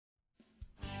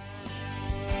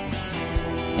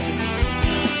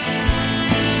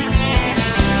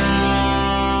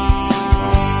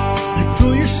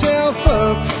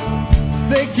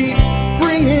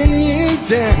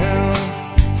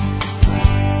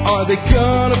Are they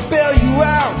gonna bail you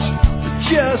out or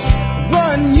just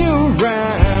run you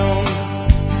around?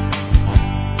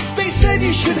 They said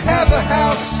you should have a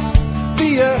house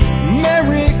the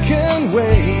American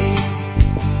way.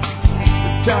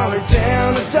 $1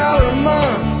 down, $1 a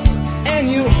month, and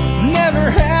you'll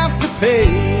never have to pay.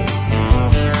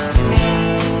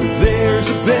 There's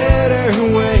a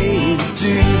better way to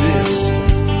do this.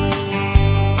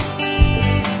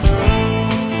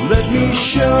 Let me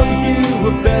show you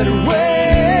a better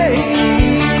way.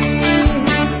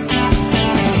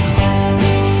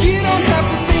 You don't have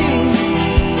to be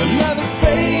another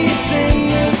face in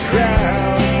the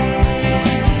crowd.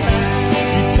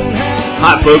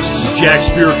 Hi folks, this is Jack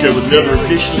Spirico with another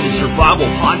edition of the Survival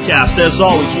Podcast. As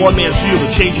always, one man's view of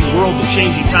the changing world, the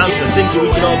changing times, and the things that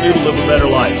we can all do to live a better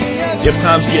life. If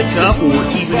times get tough, or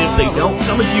even if they don't,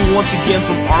 coming to you once again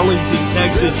from Arlington,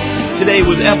 Texas, today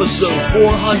with episode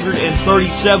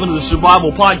 437 of the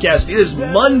Survival Podcast. It is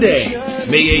Monday,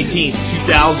 May 18th,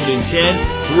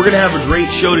 2010. We're going to have a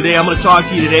great show today. I'm going to talk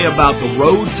to you today about the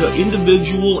road to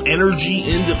individual energy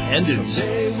independence.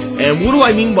 And what do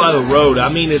I mean by the road? I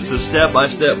mean it's a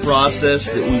step-by-step process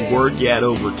that we work at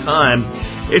over time.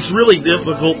 It's really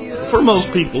difficult, for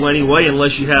most people anyway,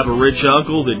 unless you have a rich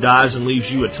uncle that dies and leaves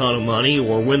you a ton of money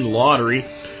or win the lottery,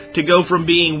 to go from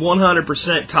being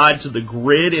 100% tied to the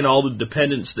grid and all the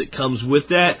dependence that comes with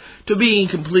that to being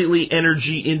completely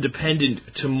energy independent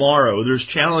tomorrow. There's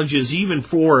challenges even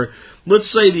for, let's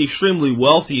say, the extremely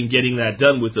wealthy in getting that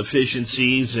done with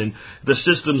efficiencies and the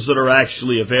systems that are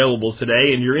actually available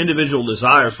today and your individual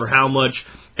desires for how much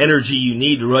energy you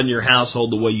need to run your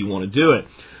household the way you want to do it.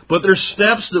 But there's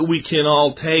steps that we can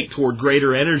all take toward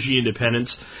greater energy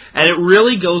independence, and it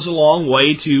really goes a long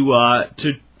way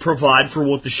to provide for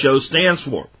what the show stands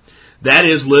for. That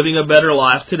is living a better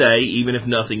life today, even if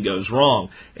nothing goes wrong.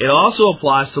 It also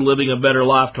applies to living a better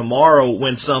life tomorrow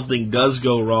when something does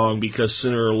go wrong, because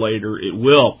sooner or later it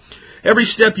will. Every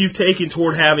step you've taken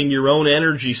toward having your own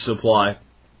energy supply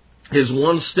is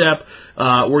one step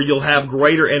where you'll have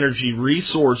greater energy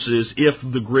resources if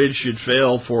the grid should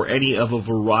fail for any of a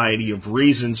variety of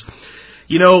reasons.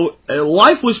 You know,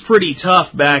 life was pretty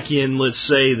tough back in, let's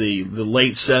say, the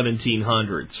late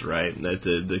 1700s, right? That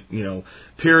the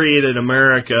period in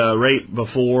America right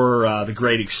before the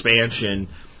Great Expansion,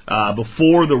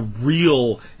 before the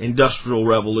real Industrial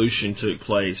Revolution took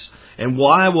place. And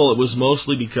why? Well, it was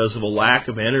mostly because of a lack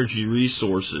of energy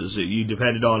resources. You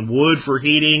depended on wood for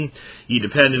heating. You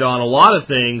depended on a lot of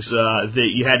things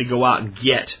that you had to go out and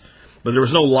get. But there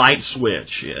was no light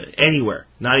switch anywhere.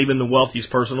 Not even the wealthiest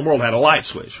person in the world had a light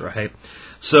switch, right?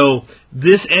 So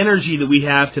this energy that we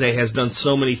have today has done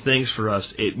so many things for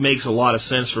us. It makes a lot of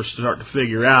sense for us to start to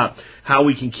figure out how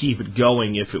we can keep it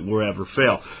going if it were ever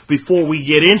fail. Before we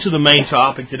get into the main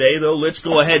topic today, though, let's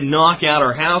go ahead and knock out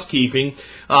our housekeeping.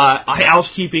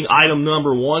 Housekeeping item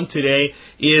number one today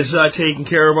is taking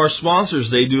care of our sponsors.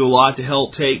 They do a lot to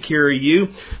help take care of you.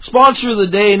 Sponsor of the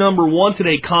day number one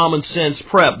today, Common Sense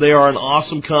Prep. They are an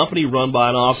awesome company run by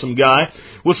an awesome guy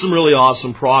with some really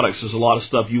awesome products. There's a lot of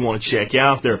stuff you want to check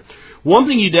out there. One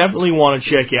thing you definitely want to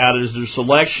check out is their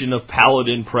selection of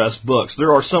Paladin Press books.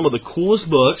 There are some of the coolest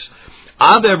books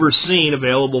I've ever seen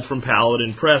available from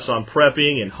Paladin Press on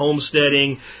prepping and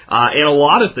homesteading and a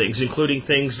lot of things, including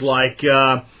things like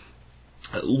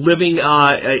living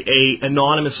a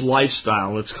anonymous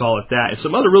lifestyle, let's call it that, and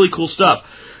some other really cool stuff.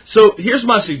 So here's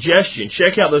my suggestion.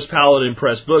 Check out those Paladin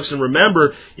Press books, and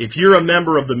remember, if you're a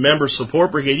member of the Member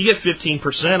Support Brigade, you get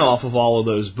 15% off of all of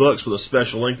those books with a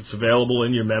special link that's available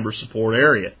in your Member Support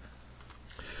area.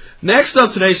 Next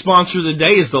up, today's sponsor of the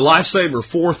day is the Lifesaver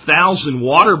 4000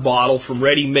 water bottle from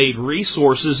Ready Made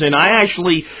Resources. And I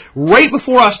actually, right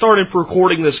before I started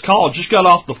recording this call, just got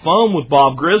off the phone with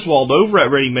Bob Griswold over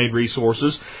at Ready Made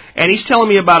Resources. And he's telling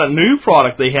me about a new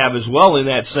product they have as well in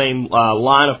that same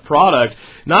line of product.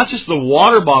 Not just the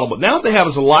water bottle, but now what they have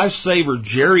is a Lifesaver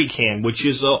jerry can, which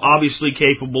is obviously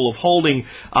capable of holding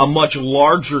a much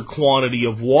larger quantity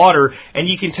of water. And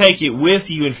you can take it with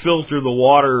you and filter the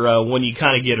water when you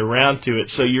kind of get around to it.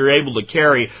 So you're able to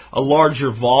carry a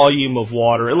larger volume of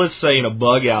water, let's say in a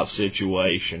bug-out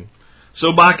situation.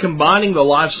 So by combining the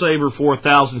Lifesaver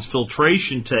 4000's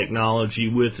filtration technology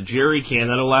with the jerry can,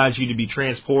 that allows you to be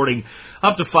transporting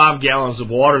up to 5 gallons of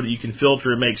water that you can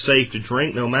filter and make safe to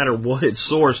drink no matter what its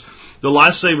source. The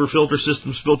Lifesaver filter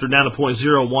system's filtered down to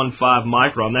 0.015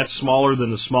 micron. That's smaller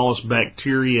than the smallest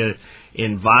bacteria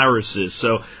in viruses.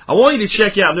 So I want you to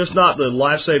check out, there's not the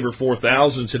Lifesaver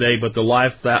 4000 today, but the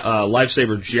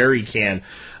Lifesaver jerry can.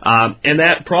 And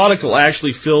that product will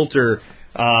actually filter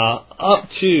up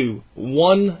to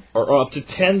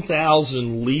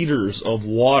 10,000 liters of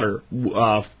water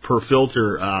per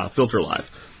filter life.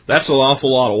 That's an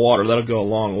awful lot of water. That'll go a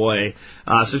long way.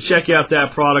 So check out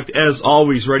that product. As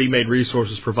always, Ready-Made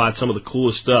Resources provide some of the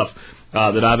coolest stuff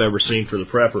that I've ever seen for the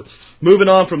prepper. Moving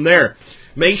on from there,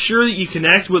 make sure that you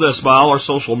connect with us by all our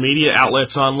social media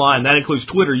outlets online. That includes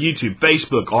Twitter, YouTube,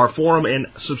 Facebook, our forum, and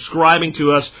subscribing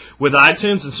to us with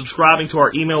iTunes and subscribing to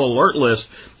our email alert list.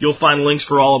 You'll find links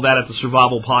for all of that at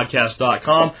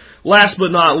thesurvivalpodcast.com. Last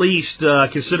but not least,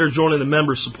 consider joining the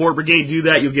Members Support Brigade. Do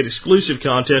that. You'll get exclusive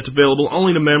content available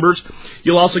only to members.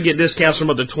 You'll also get discounts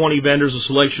from up to 20 vendors, a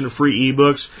selection of free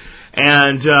ebooks,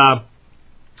 and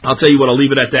I'll tell you what, I'll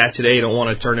leave it at that today. I don't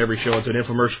want to turn every show into an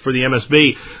infomercial for the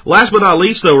MSB. Last but not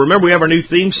least, though, remember we have our new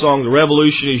theme song, The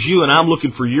Revolution Is You, and I'm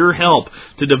looking for your help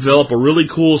to develop a really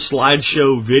cool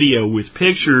slideshow video with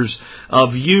pictures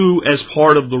of you as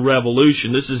part of the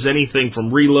revolution. This is anything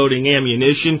from reloading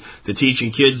ammunition to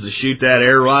teaching kids to shoot that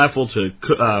air rifle to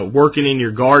working in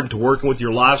your garden to working with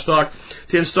your livestock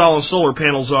to installing solar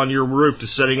panels on your roof to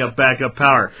setting up backup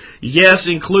power. Yes,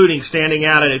 including standing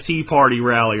out at a Tea Party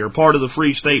rally or part of the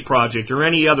Free State Project or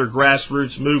any other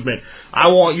grassroots movement. I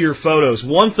want your photos.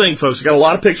 One thing, folks, I got a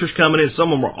lot of pictures coming in.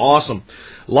 Some of them are awesome.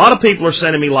 A lot of people are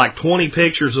sending me like 20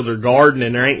 pictures of their garden,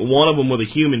 and there ain't one of them with a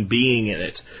human being in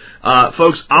it.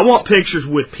 Folks, I want pictures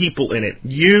with people in it.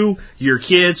 You, your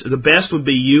kids, the best would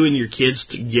be you and your kids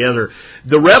together.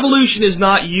 The revolution is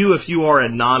not you if you are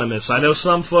anonymous. I know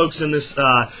some folks in this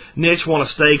niche want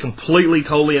to stay completely,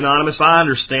 totally anonymous. I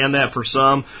understand that for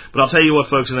some, but I'll tell you what,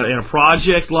 folks, in a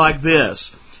project like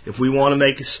this, if we want to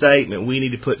make a statement, we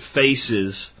need to put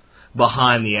faces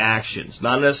behind the actions.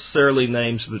 Not necessarily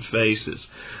names, but faces.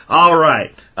 All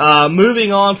right.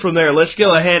 Moving on from there, let's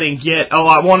go ahead and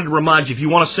I wanted to remind you, if you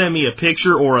want to send me a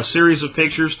picture or a series of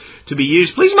pictures to be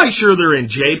used, please make sure they're in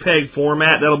JPEG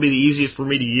format. That'll be the easiest for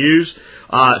me to use.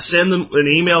 Send them an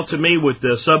email to me with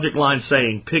the subject line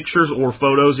saying pictures or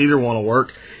photos. Either one will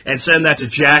work. And send that to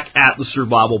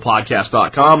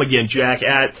jack@thesurvivalpodcast.com. Again,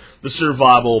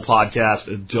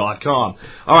 jack@thesurvivalpodcast.com.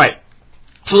 All right.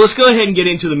 So let's go ahead and get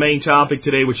into the main topic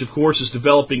today, which, of course, is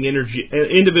developing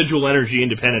individual energy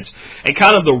independence and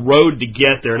kind of the road to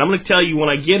get there. And I'm going to tell you, when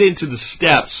I get into the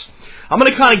steps, I'm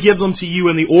going to kind of give them to you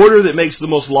in the order that makes the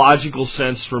most logical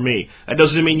sense for me. That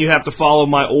doesn't mean you have to follow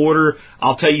my order.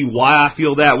 I'll tell you why I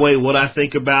feel that way, what I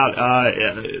think about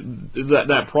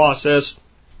that process,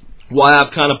 why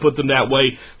I've kind of put them that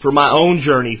way for my own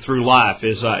journey through life,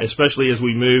 especially as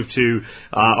we move to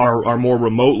our more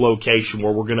remote location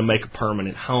where we're going to make a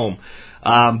permanent home.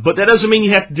 But that doesn't mean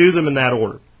you have to do them in that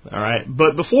order. All right.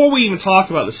 But before we even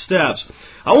talk about the steps,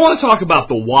 I want to talk about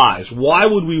the whys. Why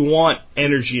would we want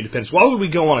energy independence? Why would we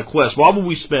go on a quest? Why would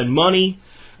we spend money?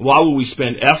 Why would we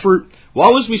spend effort? Why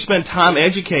would we spend time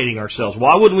educating ourselves?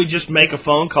 Why wouldn't we just make a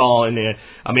phone call and,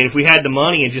 if we had the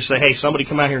money and just say, hey, somebody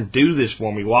come out here and do this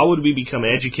for me? Why would we become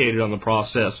educated on the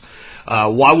process?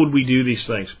 Why would we do these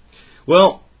things?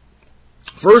 Well,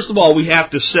 first of all, we have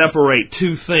to separate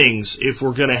two things if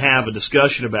we're going to have a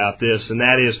discussion about this, and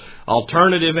that is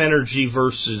alternative energy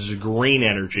versus green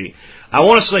energy. I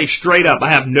want to say straight up,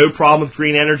 I have no problem with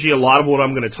green energy. A lot of what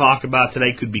I'm going to talk about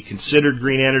today could be considered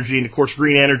green energy, and of course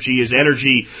green energy is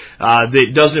energy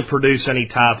that doesn't produce any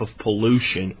type of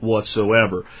pollution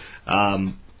whatsoever.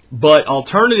 But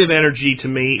alternative energy to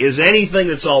me is anything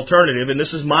that's alternative, and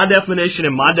this is my definition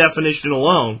and my definition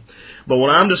alone. But when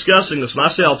I'm discussing this, when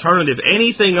I say alternative,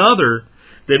 anything other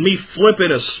than me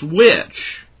flipping a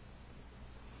switch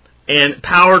and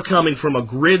power coming from a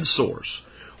grid source,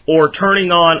 or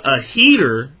turning on a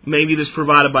heater, maybe that's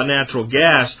provided by natural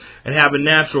gas, and having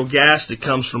natural gas that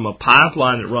comes from a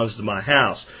pipeline that runs to my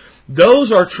house.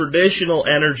 Those are traditional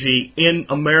energy in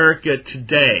America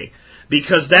today,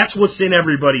 because that's what's in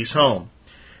everybody's home.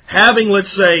 Having,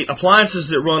 let's say, appliances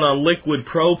that run on liquid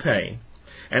propane,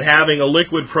 and having a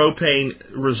liquid propane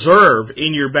reserve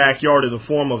in your backyard in the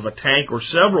form of a tank or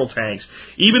several tanks,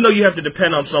 even though you have to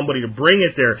depend on somebody to bring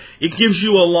it there, it gives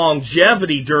you a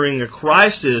longevity during a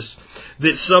crisis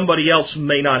that somebody else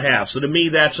may not have. So to me,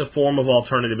 that's a form of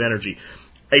alternative energy.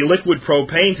 A liquid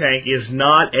propane tank is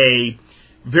not a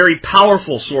very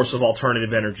powerful source of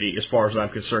alternative energy as far as I'm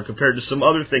concerned compared to some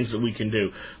other things that we can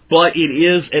do. But it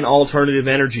is an alternative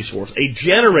energy source. A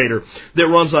generator that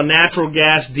runs on natural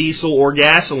gas, diesel, or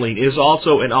gasoline is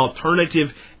also an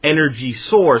alternative energy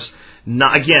source.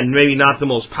 Again, maybe not the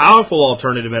most powerful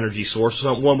alternative energy source,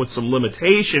 one with some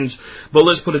limitations, but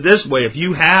let's put it this way. If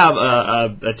you have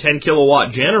a 10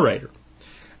 kilowatt generator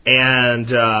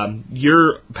and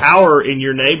your power in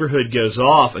your neighborhood goes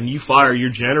off and you fire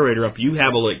your generator up, you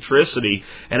have electricity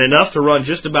and enough to run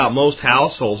just about most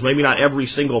households, maybe not every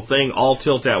single thing all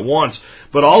tilt at once,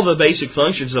 but all the basic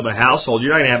functions of a household,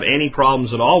 you're not going to have any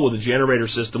problems at all with a generator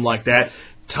system like that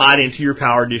tied into your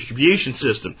power distribution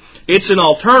system. It's an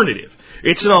alternative.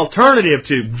 It's an alternative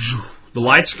to the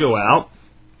lights go out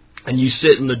and you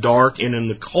sit in the dark and in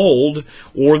the cold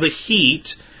or the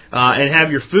heat and have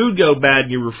your food go bad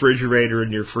in your refrigerator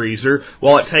and your freezer,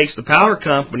 while it takes the power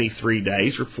company 3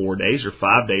 days or 4 days or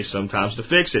 5 days sometimes to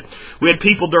fix it. We had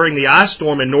people during the ice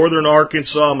storm in northern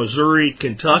Arkansas, Missouri,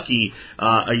 Kentucky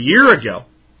a year ago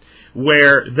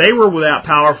where they were without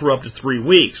power for up to 3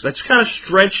 weeks. That's kind of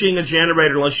stretching a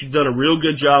generator unless you've done a real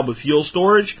good job with fuel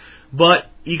storage, but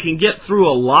you can get through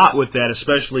a lot with that,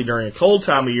 especially during a cold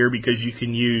time of year, because you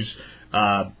can use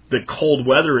the cold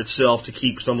weather itself to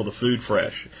keep some of the food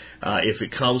fresh if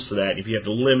it comes to that, if you have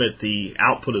to limit the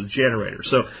output of the generator.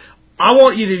 So I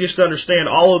want you to just understand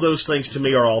all of those things to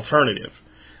me are alternative.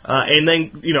 And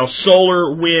then,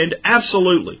 solar, wind,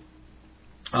 absolutely.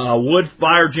 Wood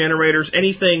fire generators,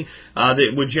 anything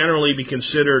that would generally be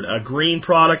considered a green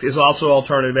product is also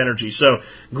alternative energy. So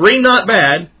green, not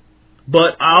bad.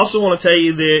 But I also want to tell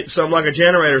you that something like a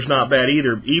generator is not bad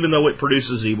either, even though it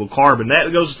produces evil carbon.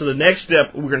 That goes to the next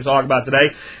step we're going to talk about today,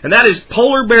 and that is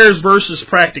polar bears versus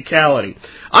practicality.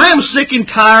 I am sick and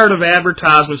tired of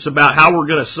advertisements about how we're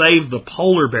going to save the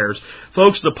polar bears.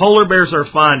 Folks, the polar bears are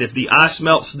fine. If the ice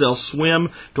melts, they'll swim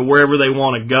to wherever they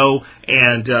want to go,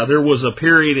 and there was a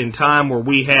period in time where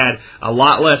we had a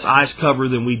lot less ice cover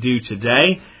than we do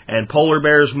today. And polar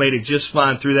bears made it just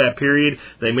fine through that period.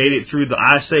 They made it through the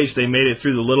ice age. They made it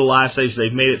through the little ice age.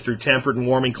 They've made it through temperate and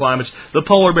warming climates. The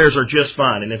polar bears are just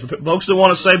fine. And if folks that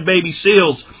want to save baby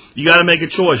seals, you got to make a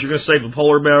choice. You're going to save the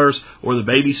polar bears or the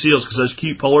baby seals, because those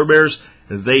cute polar bears,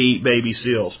 they eat baby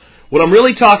seals. What I'm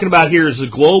really talking about here is the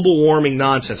global warming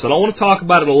nonsense. I don't want to talk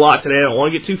about it a lot today. I don't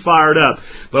want to get too fired up.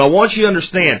 But I want you to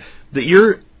understand that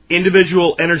your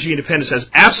individual energy independence has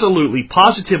absolutely,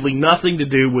 positively nothing to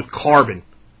do with carbon.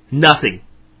 Nothing.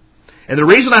 And the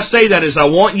reason I say that is I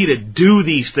want you to do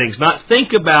these things, not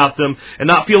think about them and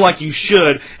not feel like you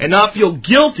should and not feel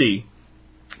guilty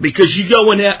because you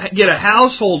go and get a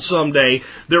household someday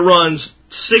that runs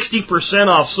 60%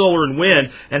 off solar and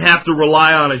wind and have to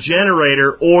rely on a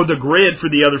generator or the grid for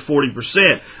the other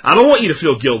 40%. I don't want you to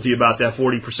feel guilty about that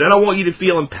 40%. I want you to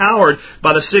feel empowered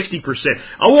by the 60%.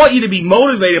 I want you to be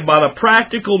motivated by the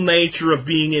practical nature of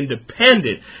being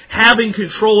independent, having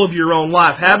control of your own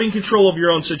life, having control of your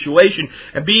own situation,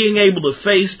 and being able to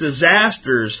face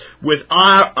disasters with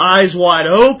eyes wide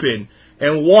open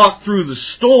and walk through the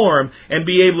storm and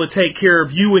be able to take care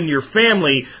of you and your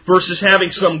family versus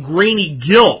having some greeny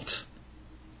guilt.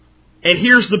 And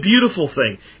here's the beautiful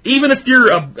thing. Even if you're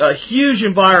a huge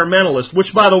environmentalist,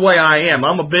 which, by the way, I am.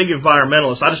 I'm a big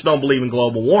environmentalist. I just don't believe in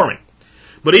global warming.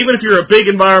 But even if you're a big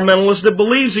environmentalist that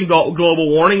believes in global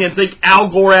warming and think Al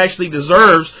Gore actually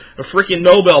deserves a freaking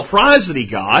Nobel Prize that he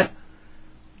got,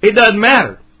 it doesn't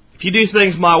matter. If you do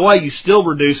things my way, you still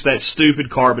reduce that stupid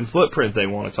carbon footprint they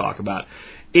want to talk about.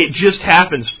 It just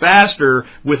happens faster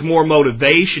with more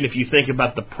motivation if you think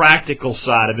about the practical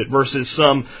side of it versus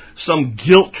some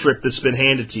guilt trip that's been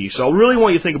handed to you. So I really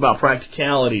want you to think about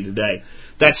practicality today.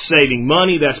 That's saving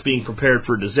money. That's being prepared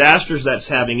for disasters. That's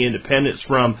having independence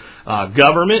from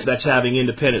government. That's having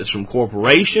independence from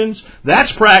corporations.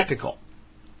 That's practical.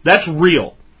 That's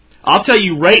real. I'll tell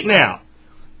you right now,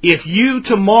 if you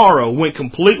tomorrow went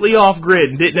completely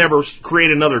off-grid and didn't ever create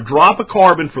another drop of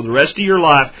carbon for the rest of your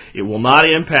life, it will not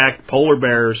impact polar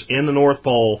bears in the North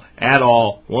Pole at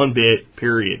all, one bit,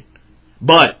 period.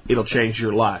 But it'll change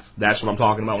your life. That's what I'm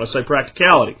talking about when I say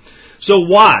practicality. So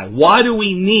why? Why do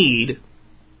we need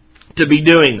to be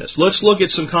doing this? Let's look at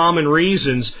some common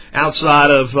reasons outside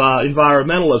of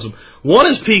environmentalism. One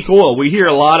is peak oil. We hear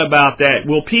a lot about that.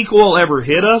 Will peak oil ever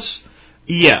hit us?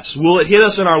 Yes. Will it hit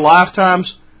us in our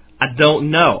lifetimes? I don't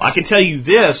know. I can tell you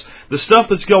this, the stuff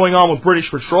that's going on with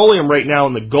British Petroleum right now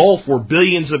in the Gulf, where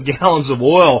billions of gallons of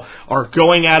oil are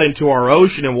going out into our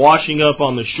ocean and washing up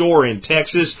on the shore in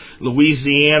Texas,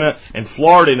 Louisiana, and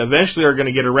Florida, and eventually are going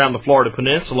to get around the Florida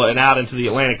Peninsula and out into the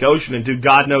Atlantic Ocean and do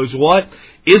God knows what,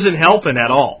 isn't helping at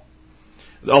all.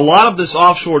 A lot of this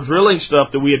offshore drilling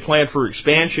stuff that we had planned for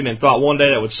expansion and thought one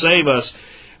day that would save us,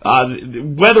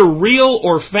 whether real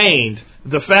or feigned,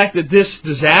 the fact that this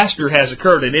disaster has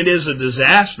occurred, and it is a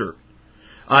disaster,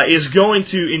 is going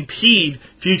to impede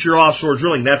future offshore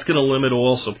drilling. That's going to limit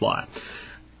oil supply.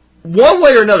 One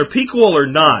way or another, peak oil or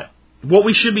not, what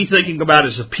we should be thinking about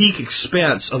is the peak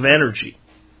expense of energy.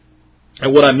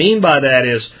 And what I mean by that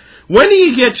is, When do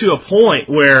you get to a point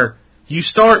where you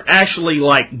start actually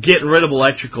like getting rid of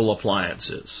electrical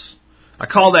appliances? I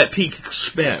call that peak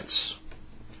expense.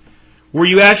 Where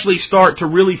you actually start to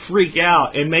really freak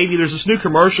out, and maybe there's this new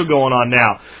commercial going on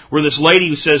now where this lady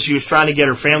who says she was trying to get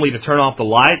her family to turn off the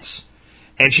lights,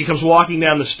 and she comes walking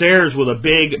down the stairs with a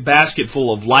big basket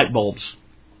full of light bulbs.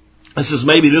 And says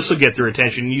maybe this will get their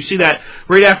attention. And you see that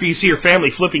right after you see her family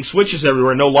flipping switches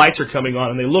everywhere, no lights are coming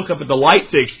on, and they look up at the light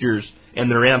fixtures and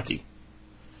they're empty.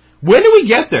 When do we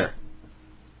get there?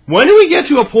 When do we get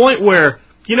to a point where,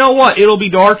 you know what, it'll be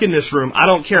dark in this room, I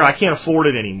don't care, I can't afford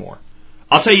it anymore?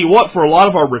 I'll tell you what, for a lot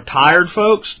of our retired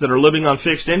folks that are living on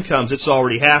fixed incomes, it's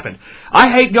already happened. I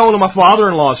hate going to my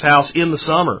father-in-law's house in the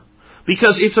summer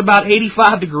because it's about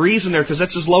 85 degrees in there because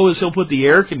that's as low as he'll put the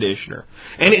air conditioner.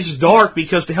 And it's dark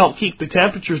because to help keep the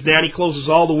temperatures down, he closes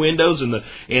all the windows and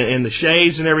the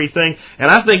shades and everything.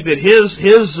 And I think that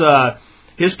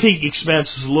his peak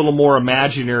expense is a little more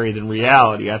imaginary than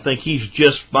reality. I think he's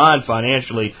just fine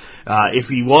financially. If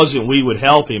he wasn't, we would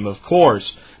help him, of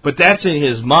course. But that's in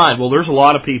his mind. Well, there's a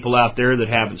lot of people out there that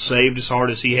haven't saved as hard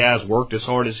as he has, worked as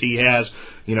hard as he has,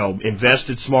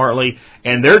 invested smartly,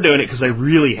 and they're doing it because they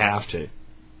really have to.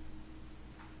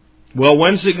 Well,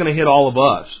 when's it going to hit all of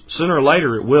us? Sooner or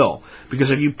later it will. Because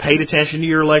have you paid attention to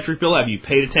your electric bill? Have you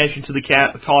paid attention to the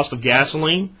cost of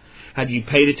gasoline? Have you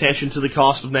paid attention to the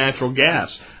cost of natural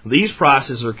gas? These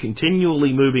prices are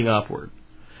continually moving upward.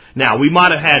 Now, we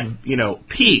might have had,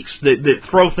 peaks that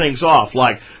throw things off,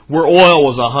 like where oil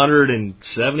was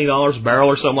 $170 a barrel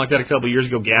or something like that a couple of years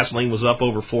ago. Gasoline was up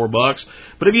over $4.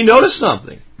 But have you noticed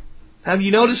something? Have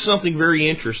you noticed something very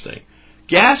interesting?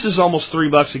 Gas is almost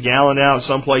 $3 a gallon now. In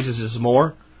some places it's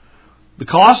more. The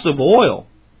cost of oil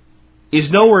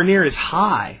is nowhere near as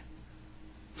high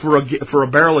for a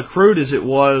barrel of crude as it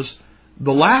was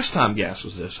the last time gas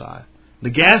was this high. The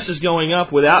gas is going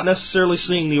up without necessarily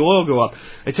seeing the oil go up.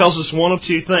 It tells us one of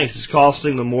two things. It's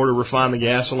costing them more to refine the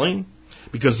gasoline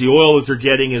because the oil that they're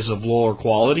getting is of lower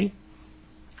quality,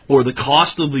 or the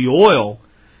cost of the oil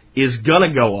is going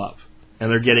to go up, and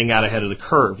they're getting out ahead of the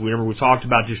curve. Remember, we talked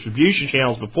about distribution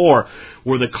channels before,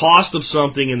 where the cost of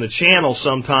something in the channel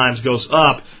sometimes goes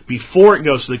up before it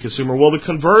goes to the consumer. Well, the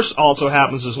converse also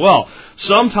happens as well.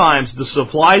 Sometimes the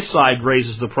supply side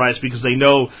raises the price because they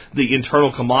know the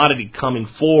internal commodity coming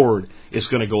forward is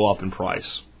going to go up in price.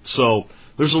 So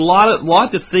there's a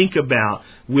lot to think about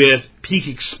with peak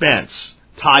expense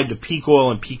tied to peak oil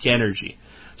and peak energy.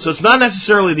 So it's not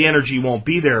necessarily the energy won't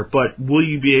be there, but will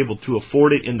you be able to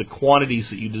afford it in the quantities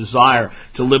that you desire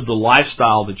to live the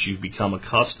lifestyle that you've become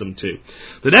accustomed to?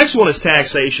 The next one is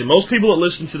taxation. Most people that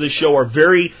listen to this show are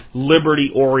very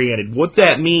liberty-oriented. What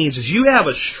that means is you have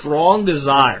a strong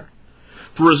desire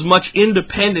for as much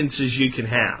independence as you can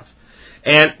have.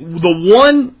 And the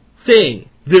one thing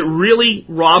that really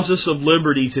robs us of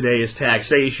liberty today is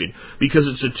taxation, because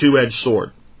it's a two-edged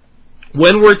sword.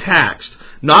 When we're taxed,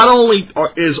 not only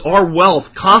is our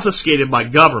wealth confiscated by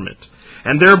government,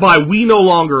 and thereby we no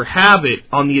longer have it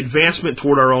on the advancement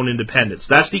toward our own independence.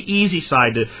 That's the easy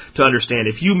side to understand.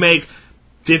 If you make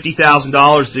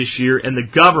 $50,000 this year and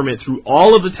the government, through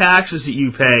all of the taxes that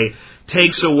you pay,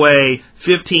 takes away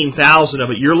 $15,000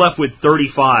 of it, you're left with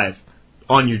 $35,000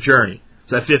 on your journey.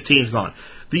 So that $15,000 is gone.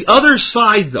 The other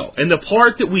side, though, and the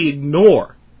part that we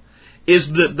ignore, is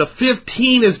that the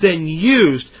 15 is then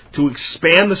used to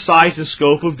expand the size and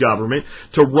scope of government,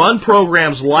 to run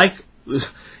programs like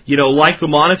the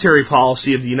monetary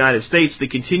policy of the United States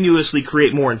that continuously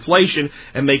create more inflation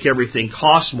and make everything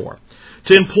cost more.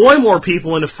 To employ more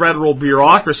people in the federal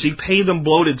bureaucracy, pay them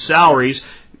bloated salaries,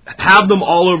 have them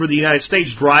all over the United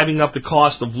States driving up the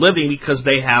cost of living because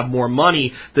they have more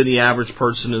money than the average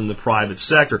person in the private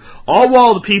sector. All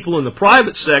while the people in the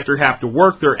private sector have to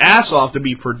work their ass off to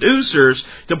be producers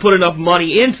to put enough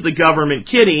money into the government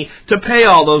kitty to pay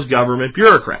all those government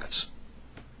bureaucrats.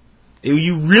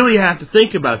 You really have to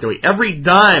think about it that way. Every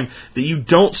dime that you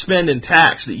don't spend in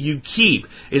tax that you keep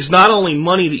is not only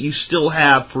money that you still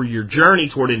have for your journey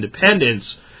toward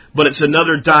independence, but it's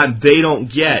another dime they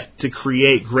don't get to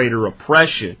create greater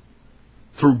oppression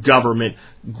through government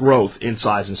growth in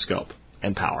size and scope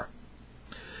and power.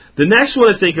 The next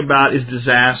one to think about is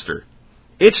disaster.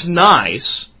 It's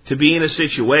nice to be in a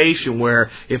situation where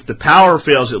if the power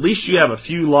fails, at least you have a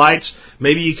few lights.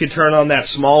 Maybe you can turn on that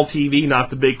small TV, not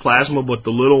the big plasma, but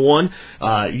the little one.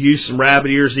 Use some rabbit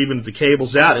ears even if the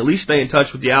cable's out. At least stay in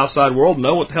touch with the outside world and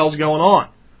know what the hell's going on.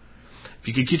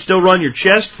 If you can still run your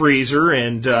chest freezer,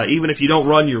 and even if you don't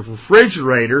run your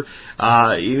refrigerator,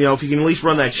 if you can at least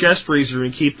run that chest freezer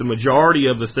and keep the majority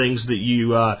of the things that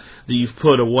you've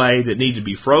put away that need to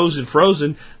be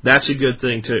frozen, that's a good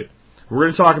thing too. We're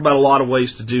going to talk about a lot of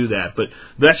ways to do that, but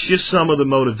that's just some of the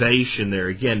motivation there.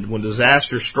 Again, when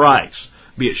disaster strikes,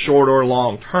 be it short or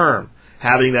long term,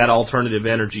 having that alternative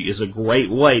energy is a great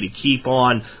way to keep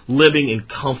on living in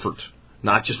comfort,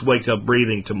 not just wake up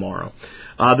breathing tomorrow.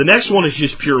 The next one is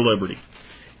just pure liberty.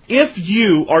 If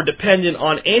you are dependent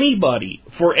on anybody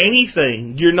for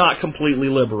anything, you're not completely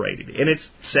liberated. And it's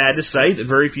sad to say that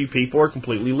very few people are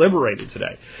completely liberated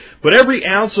today. But every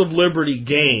ounce of liberty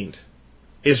gained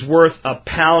is worth a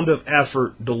pound of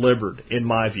effort delivered, in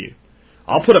my view.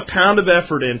 I'll put a pound of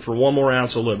effort in for one more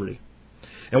ounce of liberty.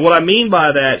 And what I mean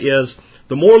by that is,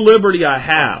 the more liberty I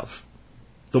have,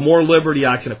 the more liberty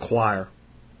I can acquire.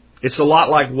 It's a lot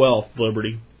like wealth,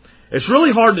 liberty. It's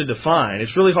really hard to define.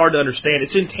 It's really hard to understand.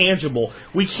 It's intangible.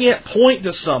 We can't point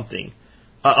to something,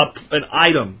 an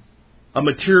item, a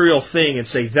material thing, and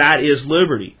say that is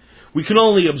liberty. We can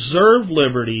only observe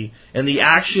liberty in the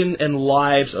action and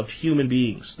lives of human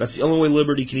beings. That's the only way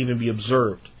liberty can even be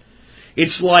observed.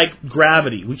 It's like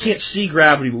gravity. We can't see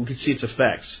gravity, but we can see its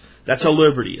effects. That's how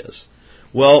liberty is.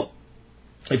 Well,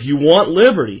 if you want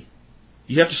liberty,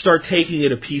 you have to start taking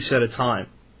it a piece at a time.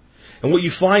 And what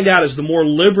you find out is the more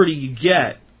liberty you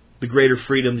get, the greater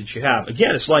freedom that you have.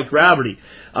 Again, it's like gravity.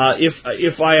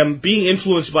 If I am being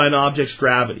influenced by an object's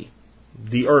gravity,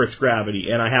 the Earth's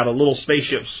gravity, and I have a little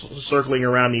spaceship circling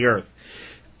around the Earth,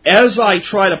 as I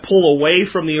try to pull away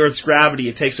from the Earth's gravity,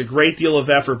 it takes a great deal of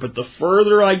effort, but the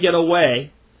further I get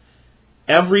away,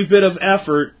 every bit of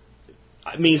effort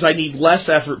means I need less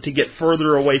effort to get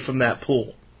further away from that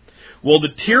pull. Well, the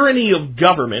tyranny of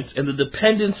government and the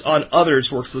dependence on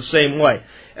others works the same way.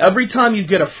 Every time you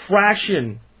get a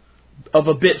fraction of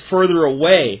a bit further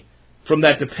away from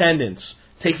that dependence,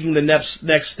 taking the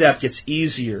next step gets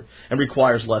easier and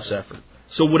requires less effort.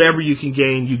 So whatever you can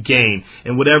gain, you gain.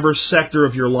 In whatever sector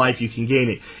of your life you can gain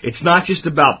it. It's not just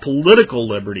about political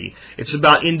liberty. It's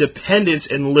about independence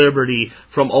and liberty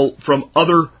from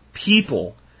other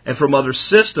people and from other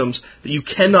systems that you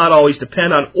cannot always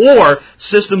depend on, or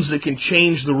systems that can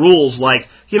change the rules like,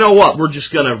 you know what, we're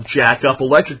just going to jack up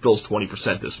electric bills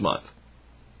 20% this month.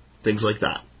 Things like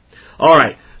that. All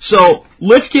right, so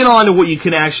let's get on to what you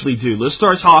can actually do. Let's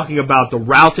start talking about the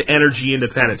route to energy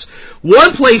independence.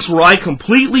 One place where I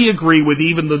completely agree with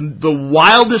even the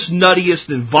wildest, nuttiest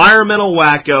environmental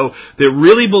wacko that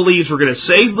really believes we're going to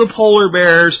save the polar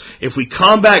bears if we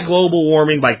combat global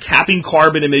warming by capping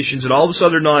carbon emissions and all this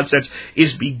other nonsense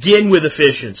is begin with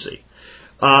efficiency.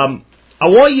 I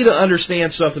want you to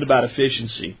understand something about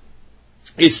efficiency.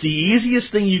 It's the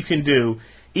easiest thing you can do,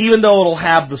 even though it'll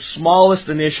have the smallest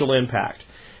initial impact.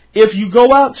 If you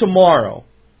go out tomorrow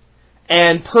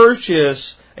and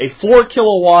purchase a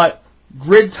 4-kilowatt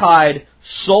grid-tied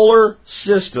solar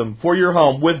system for your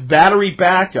home with battery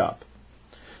backup,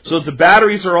 so that the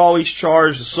batteries are always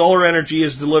charged, the solar energy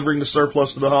is delivering the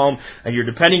surplus to the home, and you're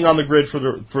depending on the grid for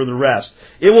the rest,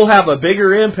 it will have a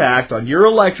bigger impact on your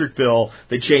electric bill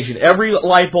than changing every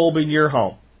light bulb in your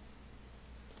home.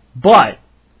 But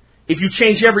if you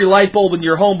change every light bulb in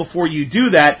your home before you do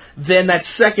that, then that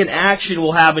second action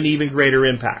will have an even greater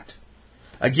impact.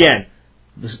 Again,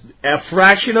 a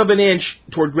fraction of an inch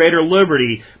toward greater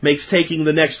liberty makes taking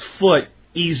the next foot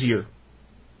easier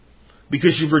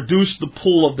because you've reduced the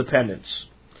pool of dependence.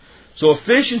 So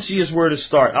efficiency is where to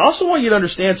start. I also want you to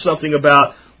understand something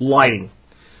about lighting.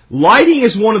 Lighting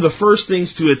is one of the first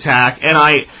things to attack, and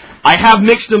I have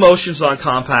mixed emotions on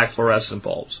compact fluorescent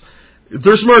bulbs.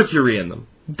 There's mercury in them.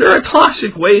 They're a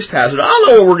toxic waste hazard. I don't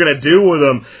know what we're going to do with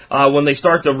them when they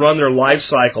start to run their life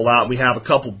cycle out. We have a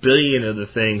couple billion of the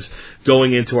things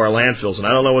going into our landfills, and I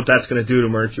don't know what that's going to do to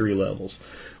mercury levels.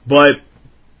 But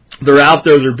they're out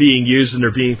there, they're being used, and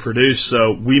they're being produced,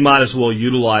 so we might as well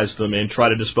utilize them and try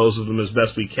to dispose of them as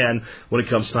best we can when it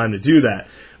comes time to do that.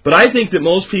 But I think that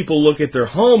most people look at their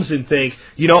homes and think,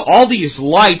 you know, all these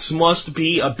lights must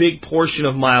be a big portion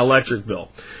of my electric bill.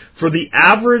 For the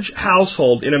average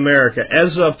household in America,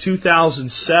 as of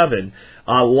 2007,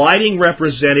 lighting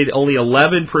represented only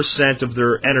 11% of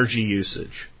their energy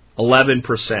usage.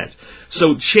 11%.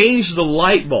 So change the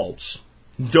light bulbs.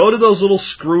 Go to those little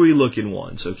screwy-looking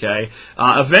ones, okay?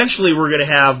 Eventually, we're going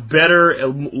to have better,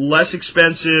 less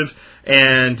expensive,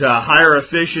 and higher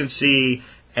efficiency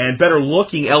and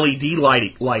better-looking LED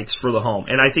lights for the home.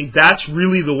 And I think that's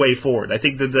really the way forward. I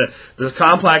think that the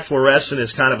compact fluorescent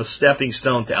is kind of a stepping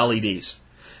stone to LEDs.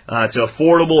 to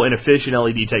affordable and efficient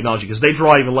LED technology because they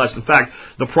draw even less. In fact,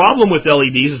 the problem with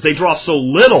LEDs is they draw so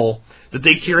little that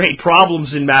they create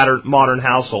problems in modern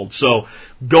households. So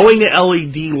going to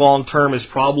LED long term is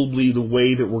probably the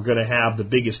way that we're going to have the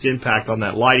biggest impact on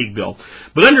that lighting bill.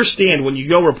 But understand, when you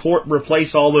go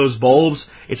replace all those bulbs,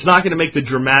 it's not going to make the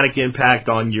dramatic impact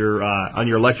on your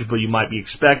electric bill you might be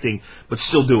expecting, but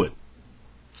still do it.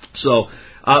 So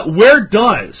where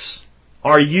does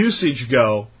our usage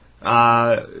go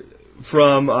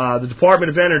from the Department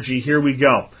of Energy? Here we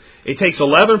go. It takes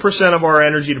 11% of our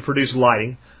energy to produce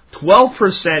lighting,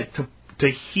 12% to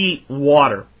heat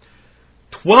water,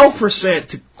 12%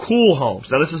 to cool homes.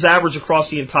 Now, this is average across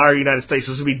the entire United States.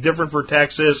 This would be different for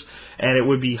Texas, and it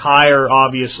would be higher,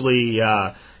 obviously,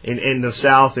 in the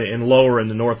south and lower in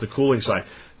the north, the cooling side.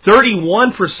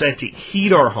 31% to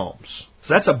heat our homes.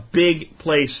 So that's a big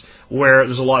place where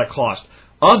there's a lot of cost.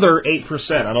 Other,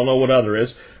 8%. I don't know what other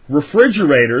is.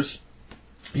 Refrigerators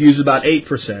use about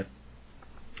 8%.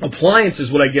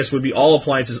 Appliances, what I guess would be all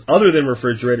appliances other than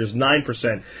refrigerators,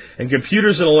 9%. And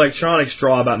computers and electronics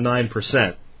draw about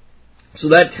 9%. So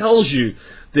that tells you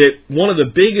that one of the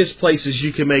biggest places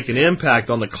you can make an impact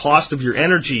on the cost of your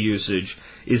energy usage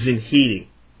is in heating.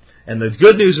 And the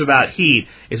good news about heat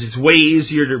is it's way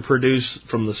easier to produce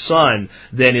from the sun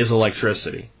than is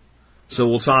electricity. So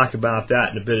we'll talk about that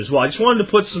in a bit as well. I just wanted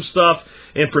to put some stuff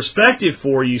in perspective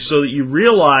for you so that you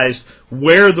realize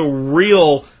where the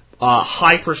real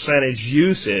high percentage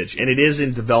usage, and it is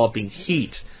in developing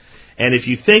heat. And if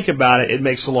you think about it, it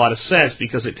makes a lot of sense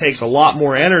because it takes a lot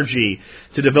more energy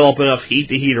to develop enough heat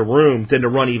to heat a room than to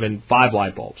run even 5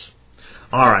 light bulbs.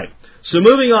 All right. So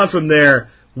moving on from there,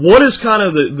 what is kind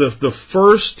of the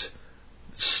first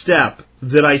step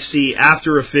that I see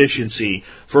after efficiency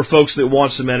for folks that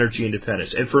want some energy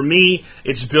independence? And for me,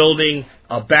 it's building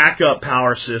a backup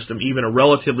power system, even a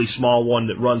relatively small one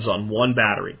that runs on one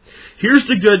battery. Here's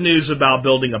the good news about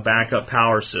building a backup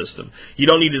power system. You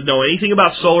don't need to know anything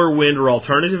about solar, wind, or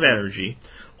alternative energy.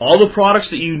 All the products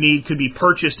that you need could be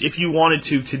purchased if you wanted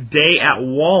to today at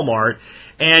Walmart.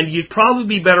 And you'd probably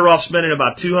be better off spending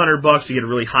about $200 to get a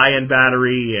really high-end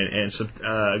battery and some,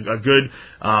 a good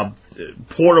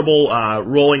portable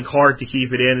rolling cart to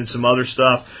keep it in and some other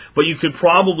stuff. But you could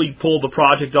probably pull the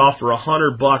project off for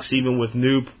 $100 even with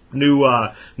new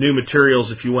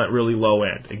materials if you went really low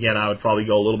end. Again, I would probably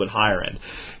go a little bit higher end.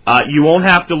 You won't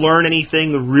have to learn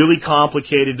anything really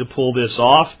complicated to pull this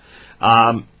off.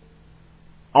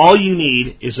 All you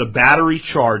need is a battery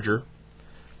charger,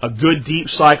 a good deep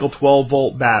cycle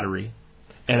 12-volt battery,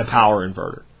 and a power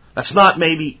inverter. That's not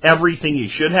maybe everything you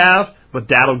should have, but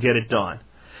that'll get it done.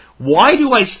 Why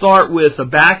do I start with a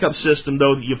backup system,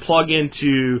 though, that you plug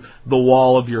into the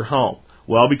wall of your home?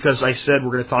 Well, because I said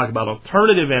we're going to talk about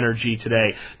alternative energy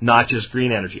today, not just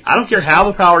green energy. I don't care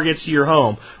how the power gets to your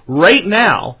home. Right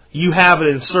now, you have it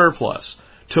in surplus.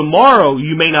 Tomorrow,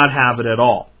 you may not have it at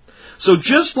all. So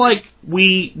just like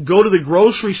we go to the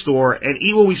grocery store and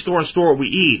eat what we store and store what we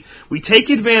eat, we take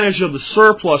advantage of the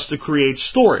surplus to create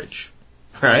storage,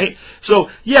 right? So,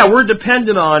 yeah, we're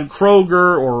dependent on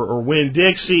Kroger or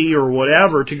Winn-Dixie or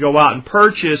whatever to go out and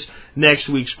purchase next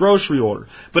week's grocery order.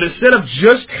 But instead of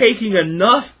just taking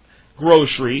enough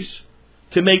groceries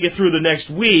to make it through the next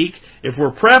week, if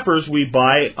we're preppers, we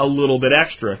buy a little bit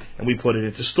extra and we put it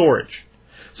into storage.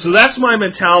 So that's my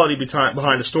mentality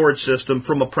behind a storage system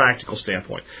from a practical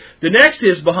standpoint. The next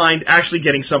is behind actually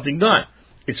getting something done.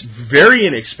 It's very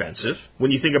inexpensive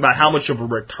when you think about how much of a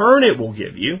return it will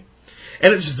give you,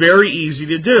 and it's very easy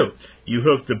to do. You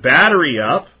hook the battery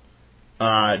up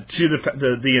to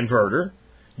the inverter.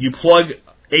 You plug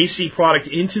AC product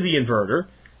into the inverter.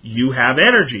 You have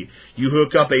energy. You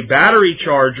hook up a battery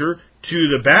charger to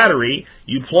the battery.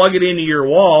 You plug it into your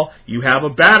wall. You have a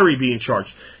battery being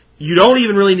charged. You don't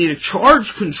even really need a charge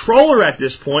controller at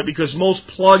this point because most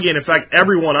plug-in, in fact,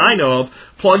 everyone I know of,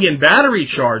 plug-in battery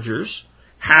chargers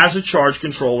has a charge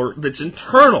controller that's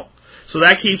internal. So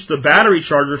that keeps the battery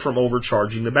charger from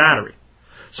overcharging the battery.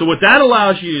 So what that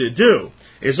allows you to do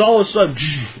is all of a sudden,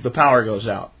 the power goes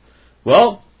out.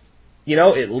 Well,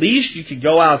 at least you could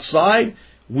go outside,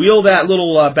 wheel that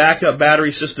little backup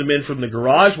battery system in from the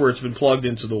garage where it's been plugged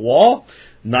into the wall,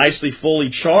 nicely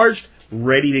fully charged,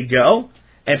 ready to go.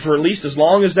 And for at least as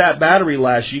long as that battery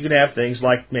lasts, you can have things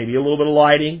like maybe a little bit of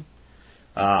lighting,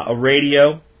 a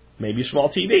radio, maybe a small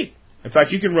TV. In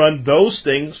fact, you can run those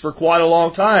things for quite a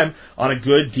long time on a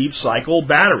good deep cycle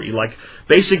battery,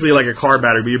 basically like a car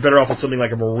battery, but you're better off with something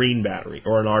like a marine battery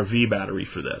or an RV battery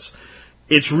for this.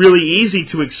 It's really easy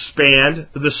to expand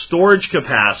the storage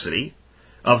capacity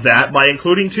of that by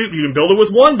including two. You can build it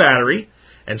with one battery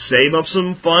and save up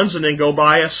some funds and then go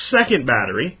buy a second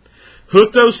battery.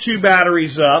 hook those two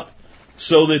batteries up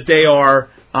so that they are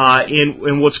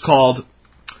in what's called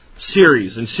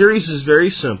series. And series is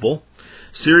very simple.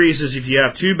 Series is if you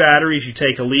have two batteries, you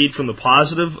take a lead from the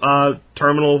positive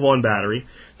terminal of one battery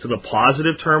to the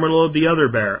positive terminal of the other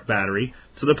battery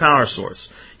to the power source.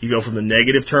 You go from the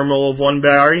negative terminal of one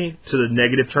battery to the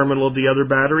negative terminal of the other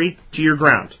battery to your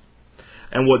ground.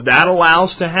 And what that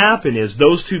allows to happen is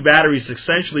those two batteries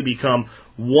essentially become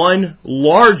one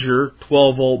larger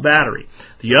 12-volt battery.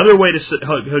 The other way to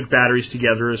hook batteries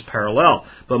together is parallel,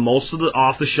 but most of the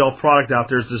off-the-shelf product out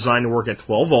there is designed to work at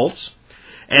 12 volts.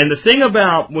 And the thing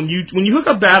about when you hook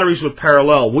up batteries with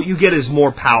parallel, what you get is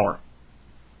more power.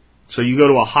 So you go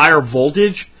to a higher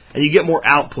voltage and you get more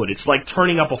output. It's like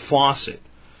turning up a faucet,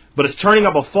 but it's turning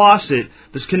up a faucet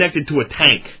that's connected to a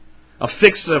tank, a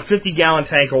 50-gallon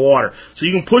tank of water. So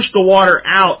you can push the water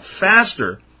out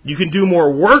faster. You can do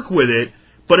more work with it,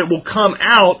 but it will come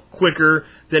out quicker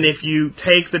than if you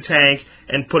take the tank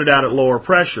and put it out at lower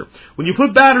pressure. When you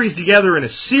put batteries together in a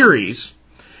series,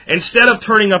 instead of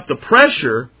turning up the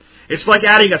pressure, it's like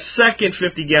adding a second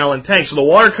 50-gallon tank. So the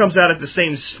water comes out at the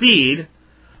same speed,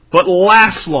 but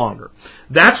lasts longer.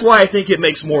 That's why I think it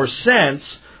makes more sense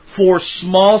for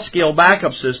small-scale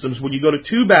backup systems when you go to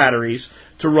two batteries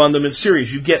to run them in series.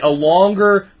 You get a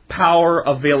longer power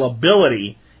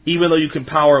availability, even though you can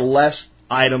power less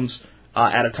items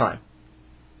at a time.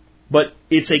 But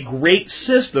it's a great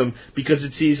system because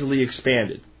it's easily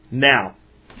expanded. Now,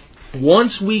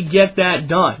 once we get that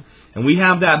done, and we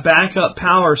have that backup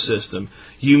power system,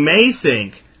 you may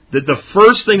think that the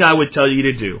first thing I would tell you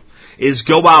to do is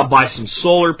go out, buy some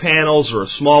solar panels or a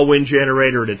small wind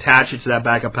generator and attach it to that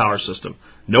backup power system.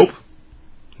 Nope,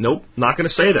 not going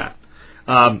to say that.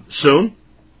 Soon,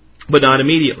 but not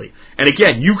immediately. And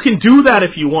again, you can do that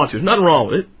if you want to. There's nothing wrong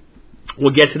with it.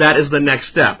 We'll get to that as the next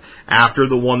step, after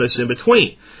the one that's in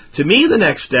between. To me, the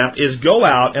next step is go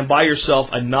out and buy yourself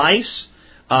a nice,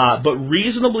 but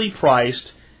reasonably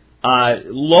priced,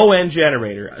 low-end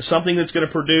generator, something that's going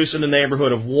to produce in the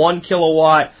neighborhood of 1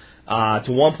 kilowatt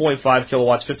to 1.5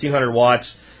 kilowatts, 1,500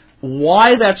 watts.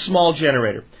 Why that small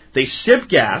generator? They sip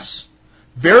gas,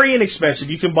 very inexpensive.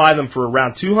 You can buy them for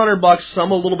around $200,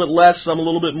 some a little bit less, some a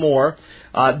little bit more.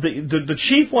 The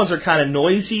cheap ones are kind of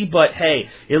noisy, but hey,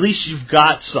 at least you've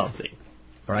got something.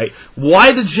 Right?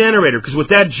 Why the generator? Because with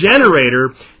that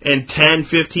generator and 10,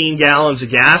 15 gallons of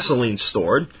gasoline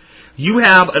stored, you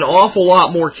have an awful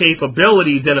lot more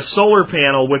capability than a solar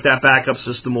panel with that backup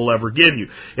system will ever give you.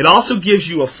 It also gives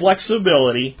you a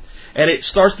flexibility, and it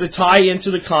starts to tie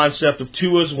into the concept of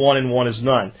 2 is 1 and 1 is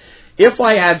none. If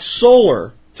I add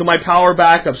solar to my power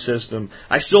backup system,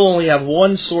 I still only have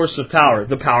one source of power,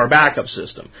 the power backup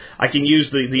system. I can use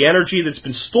the energy that's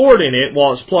been stored in it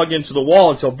while it's plugged into the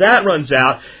wall until that runs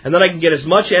out, and then I can get as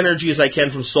much energy as I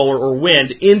can from solar or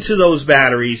wind into those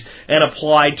batteries and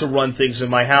apply to run things in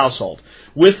my household.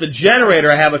 With the generator,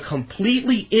 I have a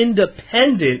completely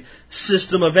independent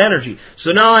system of energy.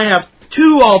 So now I have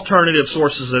two alternative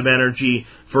sources of energy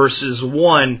versus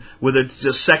one with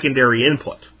a secondary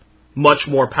input. Much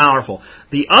more powerful.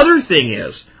 The other thing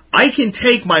is, I can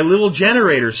take my little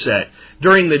generator set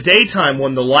during the daytime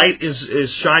when the light is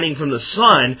shining from the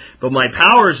sun, but my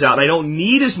power is out, and I don't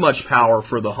need as much power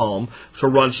for the home to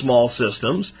run small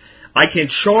systems. I can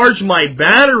charge my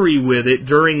battery with it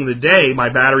during the day, my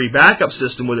battery backup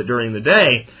system with it during the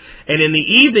day, and in the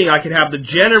evening I can have the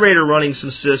generator running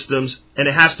some systems, and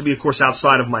it has to be, of course,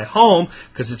 outside of my home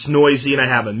because it's noisy and I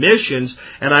have emissions,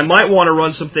 and I might want to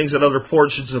run some things at other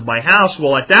portions of my house.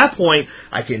 Well, at that point,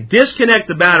 I can disconnect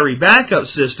the battery backup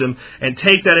system and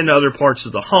take that into other parts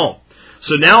of the home.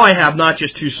 So now I have not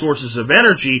just two sources of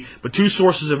energy, but two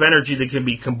sources of energy that can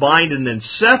be combined and then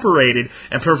separated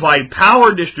and provide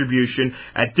power distribution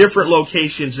at different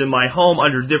locations in my home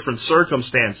under different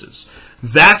circumstances.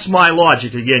 That's my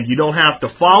logic. Again, you don't have to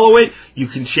follow it. You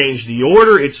can change the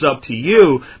order. It's up to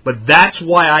you. But that's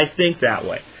why I think that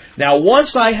way. Now,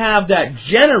 once I have that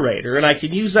generator, and I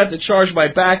can use that to charge my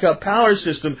backup power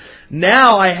system,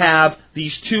 now I have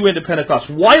these two independent thoughts.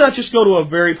 Why not just go to a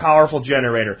very powerful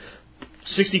generator?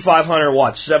 6,500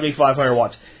 watts, 7,500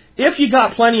 watts. If you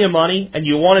got plenty of money and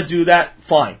you want to do that,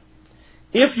 fine.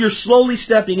 If you're slowly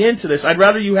stepping into this, I'd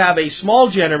rather you have a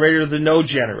small generator than no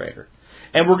generator.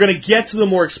 And we're going to get to the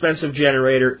more expensive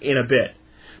generator in a bit.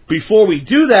 Before we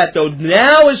do that, though,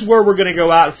 now is where we're going to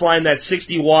go out and find that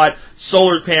 60-watt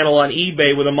solar panel on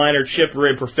eBay with a minor chip or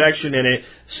imperfection in it,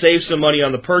 save some money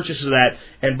on the purchase of that,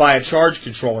 and buy a charge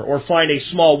controller. Or find a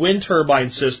small wind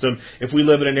turbine system if we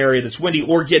live in an area that's windy,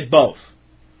 or get both.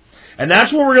 And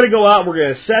that's where we're going to go out, we're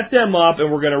going to set them up,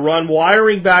 and we're going to run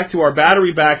wiring back to our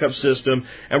battery backup system,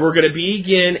 and we're going to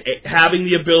begin having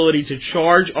the ability to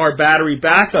charge our battery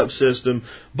backup system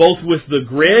both with the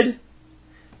grid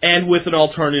and with an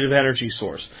alternative energy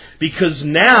source. Because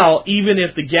now, even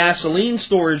if the gasoline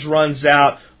storage runs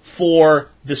out for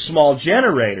the small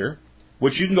generator,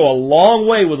 which you can go a long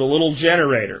way with a little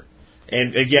generator,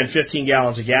 and again, 15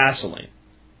 gallons of gasoline.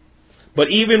 But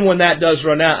even when that does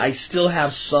run out, I still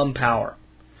have some power.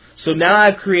 So now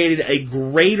I've created a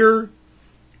greater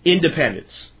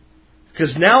independence.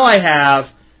 Because now I have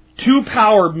two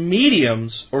power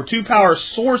mediums, or two power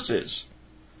sources,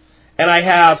 and I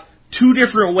have two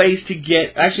different ways to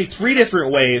get, actually 3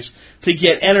 different ways to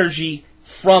get energy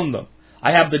from them.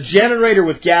 I have the generator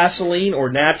with gasoline or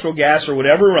natural gas or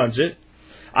whatever runs it.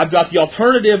 I've got the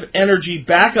alternative energy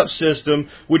backup system,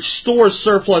 which stores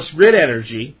surplus grid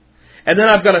energy. And then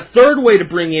I've got a third way to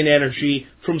bring in energy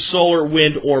from solar,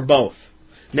 wind, or both.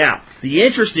 Now, the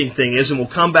interesting thing is, and we'll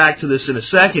come back to this in a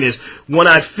second, is when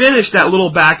I finish that little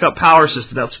backup power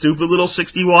system, that stupid little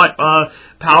 60-watt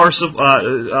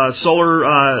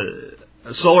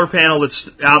solar panel that's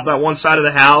out that one side of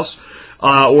the house,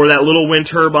 or that little wind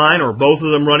turbine, or both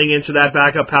of them running into that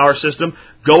backup power system,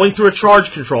 going through a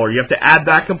charge controller. You have to add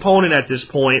that component at this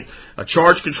point. A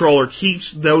charge controller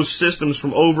keeps those systems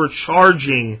from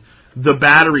overcharging the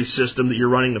battery system that you're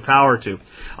running the power to.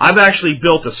 I've actually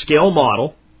built a scale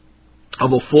model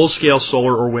of a full-scale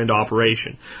solar or wind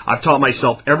operation. I've taught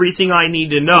myself everything I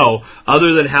need to know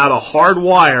other than how to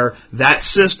hardwire that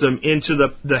system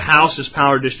into the house's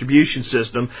power distribution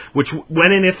system, which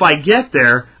when and if I get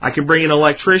there, I can bring an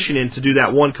electrician in to do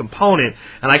that one component,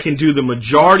 and I can do the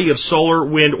majority of solar,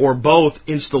 wind, or both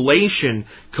installation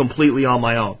completely on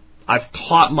my own. I've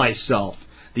taught myself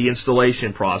the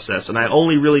installation process, and I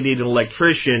only really need an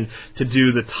electrician to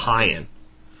do the tie-in.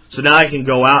 So now I can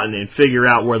go out and figure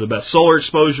out where the best solar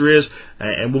exposure is,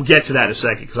 and we'll get to that in a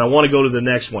second because I want to go to the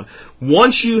next one.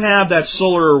 Once you have that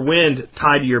solar or wind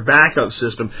tied to your backup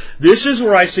system, this is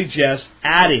where I suggest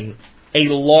adding a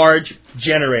large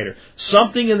generator,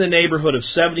 something in the neighborhood of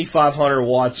 7,500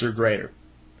 watts or greater.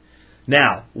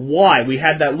 Now, why? We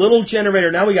had that little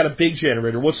generator, now we got a big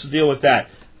generator. What's the deal with that?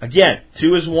 Again,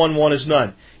 2 is 1, 1 is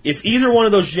none. If either one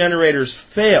of those generators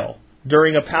fail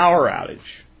during a power outage,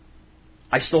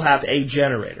 I still have a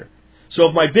generator. So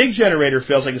if my big generator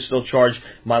fails, I can still charge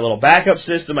my little backup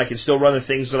system. I can still run the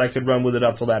things that I could run with it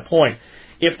up till that point.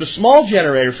 If the small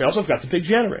generator fails, I've got the big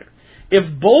generator.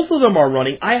 If both of them are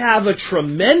running, I have a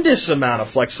tremendous amount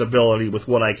of flexibility with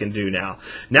what I can do now.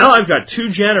 Now I've got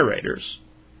 2 generators,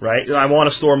 right? I want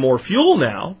to store more fuel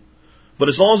now. But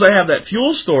as long as I have that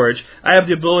fuel storage, I have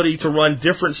the ability to run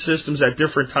different systems at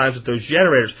different times with those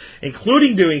generators,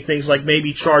 including doing things like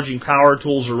maybe charging power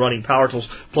tools or running power tools,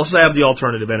 plus I have the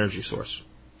alternative energy source.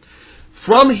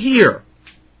 From here,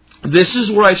 this is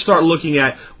where I start looking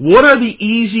at what are the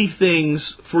easy things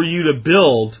for you to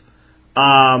build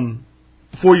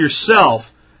for yourself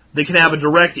that can have a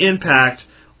direct impact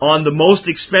on the most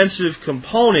expensive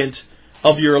component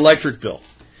of your electric bill,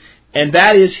 and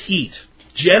that is heat.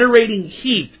 Generating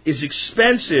heat is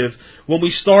expensive when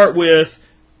we start with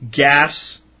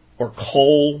gas or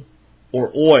coal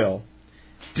or oil.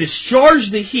 Discharge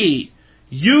the heat,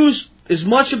 use as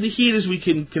much of the heat as we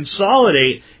can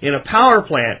consolidate in a power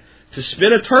plant to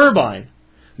spin a turbine,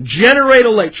 generate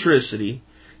electricity,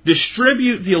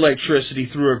 distribute the electricity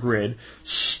through a grid,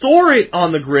 store it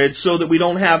on the grid so that we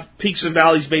don't have peaks and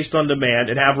valleys based on demand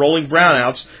and have rolling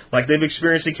brownouts like they've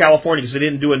experienced in California because they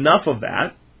didn't do enough of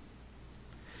that,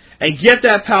 and get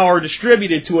that power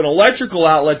distributed to an electrical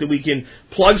outlet that we can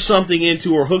plug something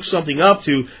into or hook something up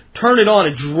to, turn it on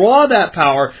and draw that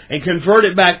power and convert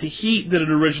it back to heat that it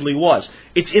originally was.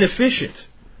 It's inefficient.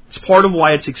 It's part of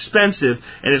why it's expensive,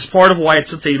 and it's part of why it's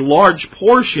such a large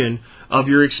portion of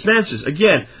your expenses.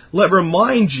 Again, let me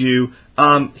remind you,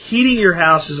 heating your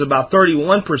house is about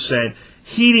 31%.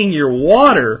 Heating your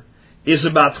water is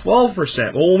about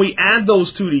 12%. Well, when we add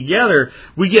those two together,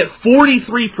 we get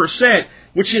 43%,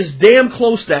 which is damn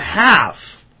close to half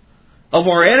of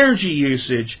our energy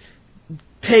usage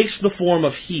takes the form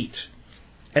of heat.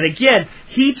 And again,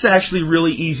 heat's actually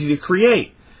really easy to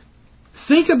create.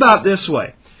 Think about this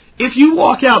way. If you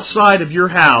walk outside of your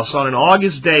house on an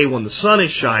August day when the sun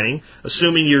is shining,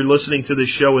 assuming you're listening to this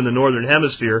show in the Northern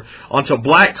Hemisphere, onto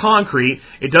black concrete,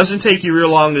 it doesn't take you real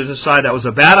long to decide that was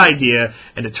a bad idea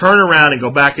and to turn around and go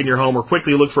back in your home or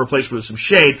quickly look for a place with some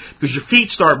shade because your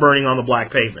feet start burning on the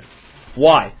black pavement.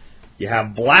 Why? You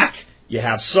have black, you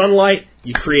have sunlight,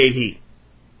 you create heat.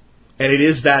 And it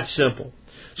is that simple.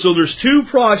 So there's 2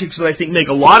 projects that I think make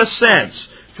a lot of sense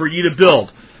for you to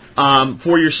build.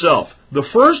 for yourself. The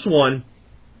first one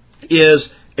is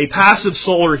a passive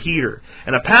solar heater.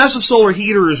 And a passive solar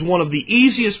heater is one of the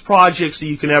easiest projects that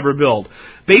you can ever build.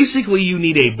 Basically, you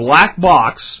need a black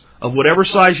box of whatever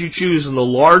size you choose, and the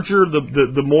larger,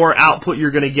 the more output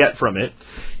you're going to get from it.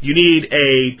 You need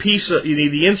you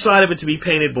need the inside of it to be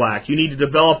painted black. You need to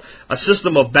develop a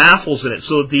system of baffles in it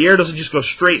so that the air doesn't just go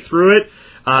straight through it.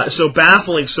 So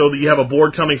baffling so that you have a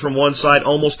board coming from one side,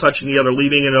 almost touching the other,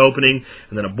 leaving an opening,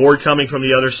 and then a board coming from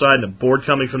the other side, and a board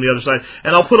coming from the other side.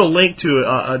 And I'll put a link to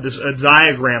a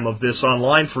diagram of this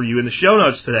online for you in the show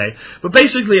notes today. But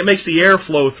basically, it makes the air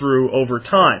flow through over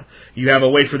time. You have a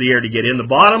way for the air to get in the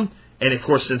bottom, and of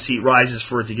course, since heat rises,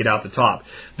 for it to get out the top.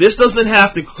 This doesn't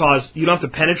have to you don't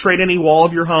have to penetrate any wall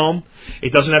of your home.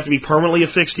 It doesn't have to be permanently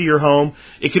affixed to your home.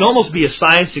 It can almost be a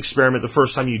science experiment the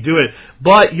first time you do it,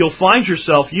 but you'll find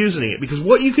yourself using it. Because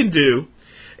what you can do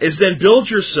is then build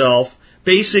yourself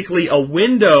basically a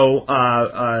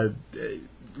window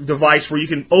device where you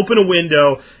can open a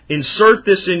window, insert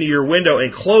this into your window,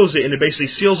 and close it, and it basically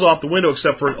seals off the window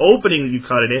except for an opening that you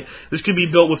cut in it. This could be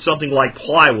built with something like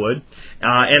plywood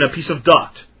and a piece of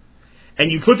duct.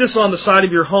 And you put this on the side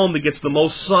of your home that gets the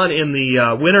most sun in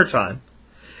the wintertime.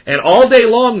 And all day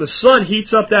long, the sun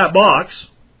heats up that box,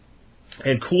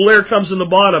 and cool air comes in the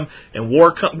bottom, and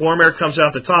warm air comes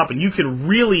out the top, and you can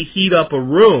really heat up a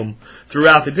room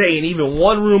throughout the day. And even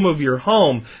one room of your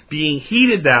home being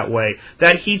heated that way,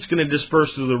 that heat's going to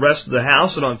disperse through the rest of the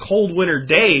house, and on cold winter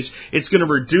days, it's going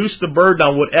to reduce the burden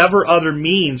on whatever other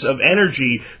means of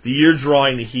energy that you're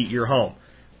drawing to heat your home.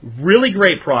 Really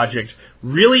great project,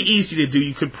 really easy to do.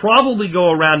 You could probably go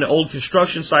around to old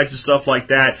construction sites and stuff like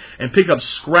that and pick up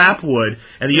scrap wood,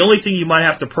 and the only thing you might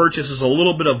have to purchase is a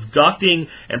little bit of ducting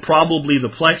and probably the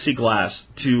plexiglass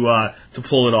to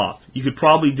pull it off. You could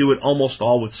probably do it almost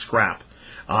all with scrap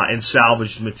and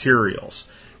salvaged materials.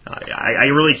 I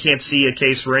really can't see a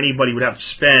case where anybody would have to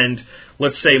spend,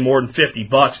 let's say, more than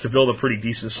 $50 to build a pretty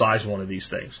decent sized one of these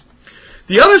things.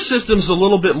 The other system's a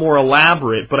little bit more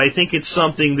elaborate, but I think it's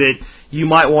something that you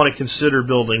might want to consider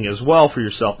building as well for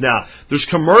yourself. Now, there's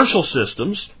commercial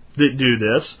systems that do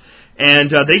this,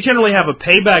 and they generally have a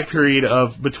payback period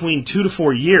of between 2 to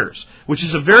 4 years, which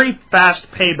is a very fast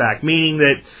payback, meaning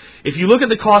that if you look at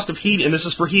the cost of heat, and this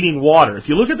is for heating water, if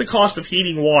you look at the cost of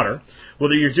heating water,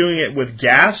 whether you're doing it with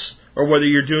gas or whether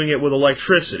you're doing it with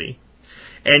electricity,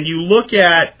 and you look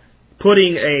at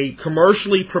putting a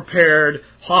commercially prepared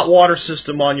hot water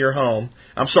system on your home,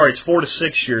 it's 4 to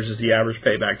 6 years is the average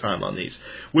payback time on these.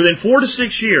 Within 4 to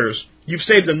 6 years, you've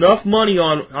saved enough money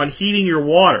on heating your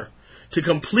water to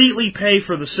completely pay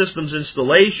for the system's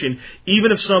installation,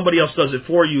 even if somebody else does it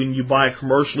for you and you buy a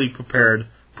commercially prepared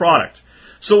product.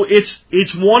 So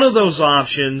it's one of those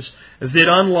options that,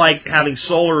 unlike having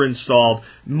solar installed,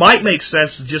 might make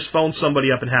sense to just phone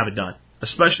somebody up and have it done,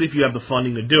 especially if you have the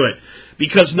funding to do it.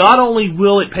 Because not only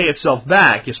will it pay itself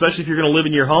back, especially if you're going to live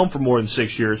in your home for more than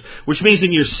 6 years, which means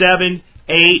in years 7,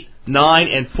 8, 9,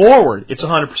 and forward, it's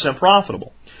 100%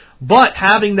 profitable. But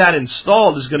having that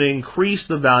installed is going to increase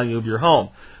the value of your home.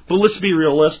 But let's be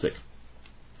realistic.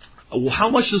 How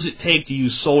much does it take to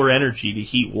use solar energy to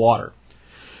heat water?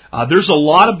 There's a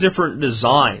lot of different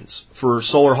designs for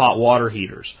solar hot water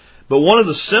heaters. But one of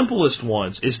the simplest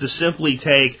ones is to simply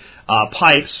take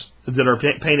pipes that are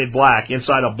painted black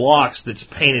inside a box that's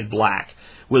painted black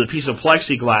with a piece of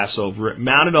plexiglass over it,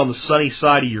 mounted on the sunny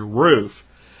side of your roof.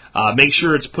 Make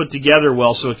sure it's put together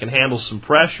well so it can handle some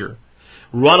pressure.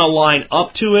 Run a line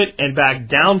up to it and back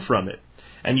down from it.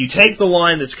 And you take the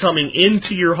line that's coming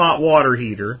into your hot water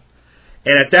heater,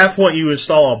 and at that point you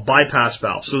install a bypass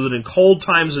valve so that in cold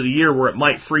times of the year where it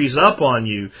might freeze up on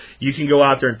you, you can go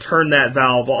out there and turn that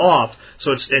valve off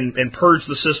so it's and purge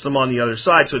the system on the other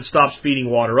side so it stops feeding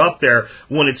water up there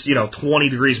when it's 20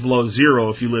 degrees below zero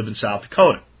if you live in South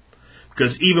Dakota.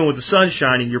 Because even with the sun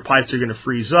shining, your pipes are going to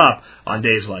freeze up on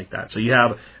days like that. So you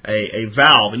have a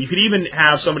valve. And you could even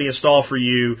have somebody install for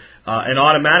you an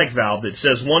automatic valve that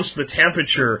says once the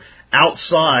temperature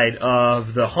outside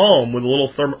of the home with a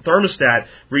little thermostat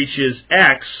reaches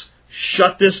X,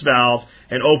 shut this valve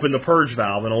and open the purge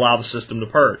valve and allow the system to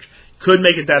purge. Could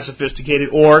make it that sophisticated,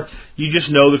 or you just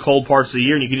know the cold parts of the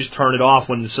year and you can just turn it off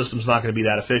when the system's not going to be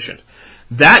that efficient.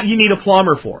 That you need a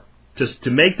plumber for.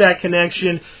 To make that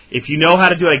connection. If you know how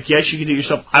to do it, I guess you can do it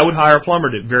yourself. I would hire a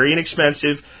plumber to do it. Very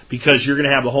inexpensive because you're going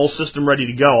to have the whole system ready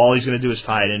to go. All he's going to do is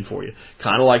tie it in for you.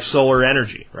 Kind of like solar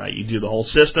energy, right? You do the whole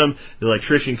system, the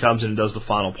electrician comes in and does the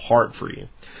final part for you.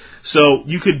 So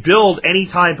you could build any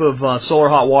type of solar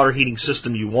hot water heating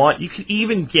system you want. You could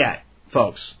even get,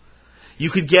 folks, you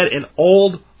could get an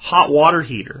old hot water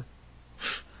heater,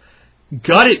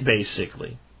 gut it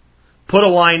basically, put a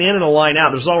line in and a line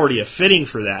out. There's already a fitting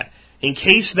for that.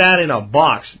 Encase that in a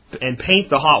box and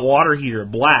paint the hot water heater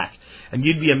black. And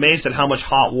you'd be amazed at how much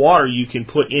hot water you can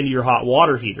put into your hot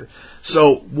water heater.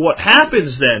 So what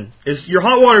happens then is your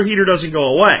hot water heater doesn't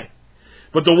go away.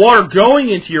 But the water going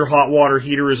into your hot water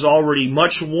heater is already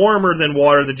much warmer than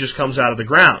water that just comes out of the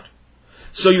ground.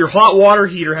 So your hot water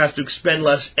heater has to expend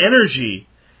less energy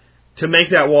to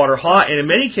make that water hot. And in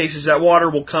many cases, that water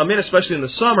will come in, especially in the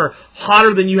summer,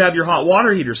 hotter than you have your hot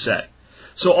water heater set.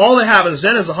 So all that happens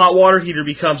then is the hot water heater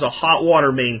becomes a hot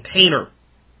water maintainer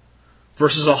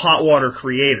versus a hot water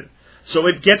creator. So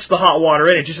it gets the hot water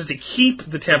in. It just has to keep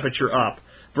the temperature up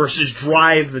versus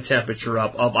drive the temperature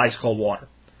up of ice-cold water.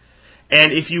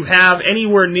 And if you have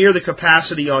anywhere near the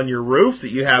capacity on your roof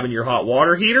that you have in your hot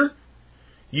water heater,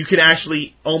 you can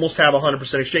actually almost have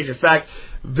 100% exchange. In fact,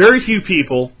 very few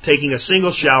people taking a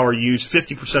single shower use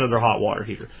 50% of their hot water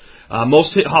heater.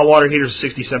 Most hot water heaters are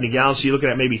 60, 70 gallons, so you're looking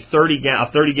at maybe a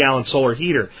 30-gallon solar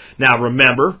heater. Now,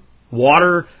 remember,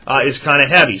 water is kind of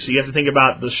heavy, so you have to think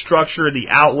about the structure, the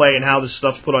outlay, and how this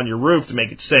stuff's put on your roof to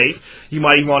make it safe. You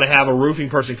might even want to have a roofing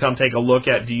person come take a look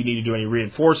at, do you need to do any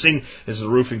reinforcing? Is the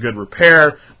roof in good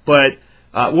repair? But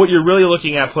what you're really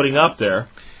looking at putting up there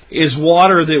is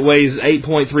water that weighs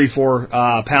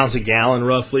 8.34 pounds a gallon,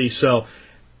 roughly. So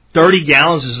 30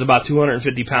 gallons is about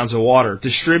 250 pounds of water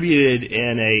distributed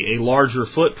in a larger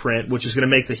footprint, which is going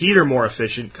to make the heater more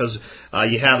efficient because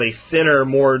you have a thinner,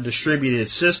 more distributed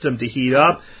system to heat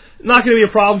up. Not going to be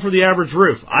a problem for the average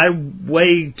roof. I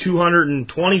weigh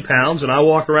 220 pounds, and I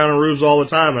walk around on roofs all the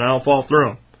time, and I don't fall through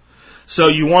them. So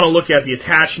you want to look at the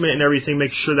attachment and everything,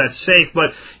 make sure that's safe,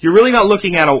 but you're really not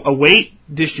looking at a weight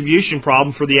distribution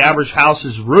problem for the average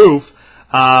house's roof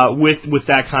with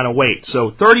that kind of weight.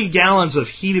 So 30 gallons of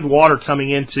heated water coming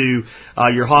into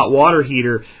your hot water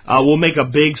heater will make a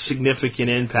big, significant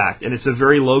impact. And it's a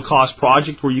very low-cost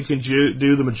project where you can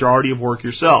do the majority of work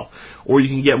yourself. Or you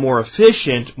can get more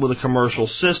efficient with a commercial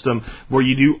system where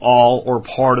you do all or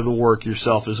part of the work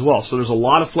yourself as well. So there's a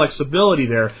lot of flexibility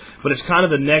there, but it's kind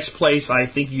of the next place I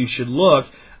think you should look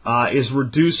is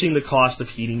reducing the cost of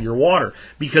heating your water,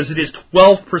 because it is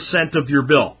 12% of your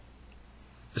bill.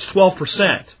 It's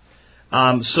 12%.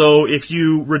 So if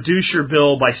you reduce your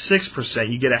bill by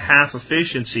 6%, you get a half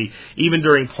efficiency even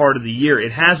during part of the year.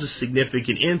 It has a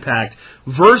significant impact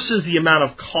versus the amount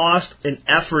of cost and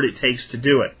effort it takes to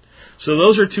do it. So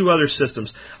those are two other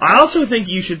systems. I also think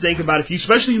you should think about, if you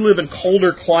especially live in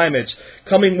colder climates,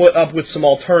 coming up with some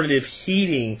alternative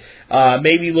heating.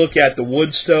 Maybe look at the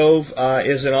wood stove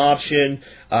as an option.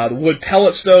 The wood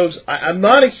pellet stoves. I'm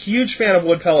not a huge fan of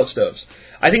wood pellet stoves.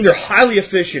 I think they're highly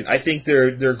efficient. I think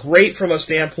they're great from a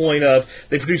standpoint of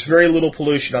they produce very little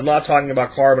pollution. I'm not talking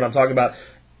about carbon. I'm talking about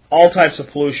all types of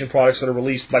pollution products that are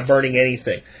released by burning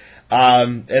anything.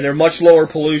 And they're much lower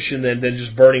pollution than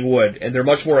just burning wood. And they're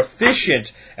much more efficient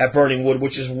at burning wood,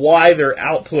 which is why their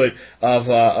output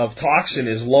of toxin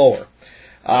is lower.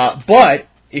 But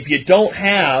if you don't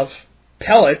have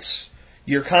pellets,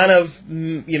 you're kind of,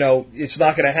 it's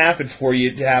not going to happen for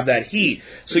you to have that heat.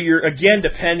 So you're, again,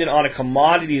 dependent on a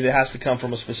commodity that has to come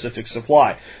from a specific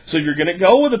supply. So you're going to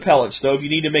go with a pellet stove. You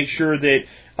need to make sure that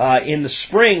in the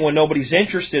spring, when nobody's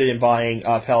interested in buying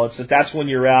pellets, that's when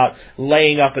you're out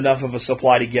laying up enough of a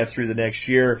supply to get through the next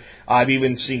year. I've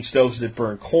even seen stoves that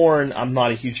burn corn. I'm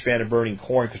not a huge fan of burning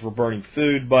corn because we're burning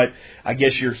food, but I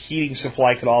guess your heating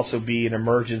supply could also be an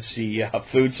emergency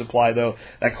food supply, though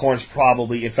that corn's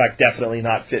probably, in fact, definitely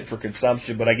not fit for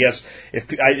consumption. But I guess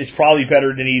it's probably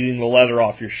better than eating the leather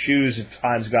off your shoes if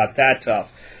times got that tough.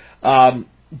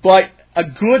 But a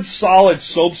good, solid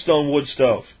soapstone wood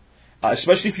stove,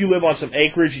 especially if you live on some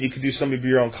acreage and you can do some of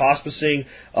your own cospicing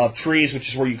of trees, which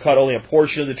is where you cut only a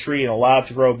portion of the tree and allow it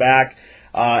to grow back.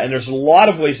 And there's a lot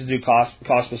of ways to do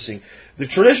cospicing. The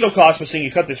traditional cospicing,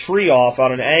 you cut the tree off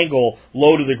on an angle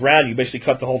low to the ground. You basically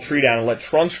cut the whole tree down and let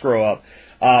trunks grow up.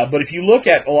 But if you look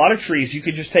at a lot of trees, you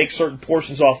can just take certain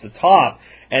portions off the top,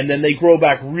 and then they grow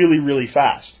back really, really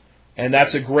fast. And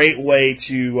that's a great way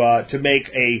to make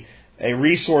a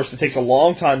resource that takes a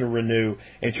long time to renew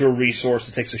into a resource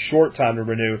that takes a short time to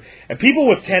renew. And people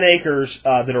with 10 acres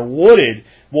that are wooded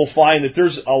will find that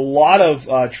there's a lot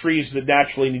of trees that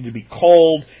naturally need to be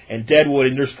culled and deadwood,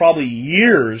 and there's probably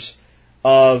years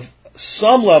of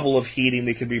some level of heating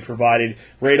that can be provided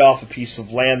right off a piece of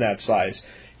land that size.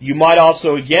 You might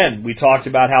also, again, we talked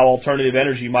about how alternative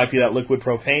energy might be that liquid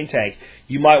propane tank.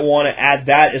 You might want to add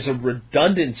that as a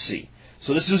redundancy.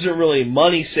 So this isn't really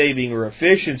money saving or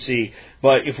efficiency,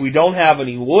 but if we don't have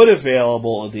any wood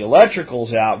available and the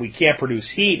electrical's out, we can't produce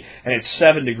heat, and it's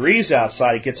 7 degrees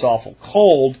outside, it gets awful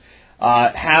cold,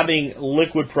 Having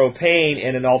liquid propane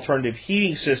and an alternative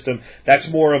heating system, that's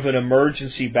more of an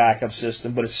emergency backup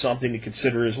system, but it's something to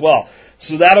consider as well.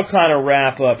 So that'll kind of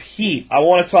wrap up heat. I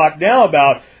want to talk now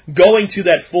about going to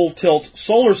that full tilt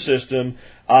solar system,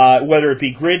 whether it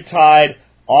be grid tied,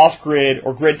 off grid,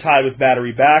 or grid tied with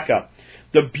battery backup.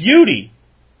 The beauty,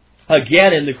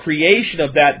 again, in the creation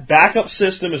of that backup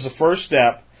system is the first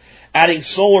step. Adding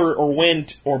solar or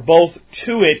wind or both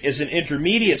to it is an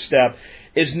intermediate step.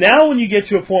 Is now when you get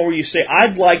to a point where you say,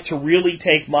 I'd like to really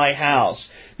take my house,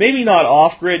 maybe not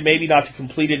off-grid, maybe not to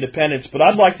complete independence, but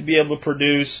I'd like to be able to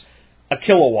produce a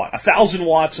kilowatt, 1,000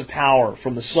 watts of power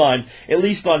from the sun, at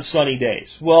least on sunny days.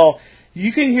 Well,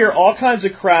 you can hear all kinds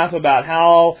of crap about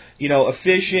how,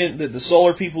 efficient that the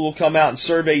solar people will come out and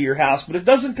survey your house, but it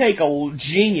doesn't take a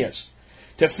genius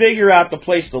to figure out the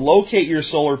place to locate your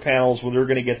solar panels where they're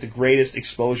going to get the greatest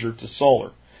exposure to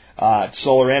solar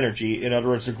energy. In other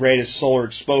words, the greatest solar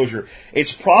exposure.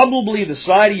 It's probably the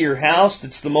side of your house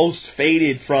that's the most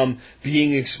faded from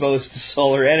being exposed to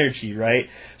solar energy, right?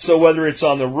 So whether it's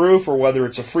on the roof or whether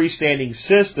it's a freestanding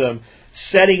system,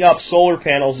 setting up solar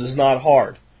panels is not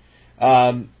hard.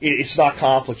 It's not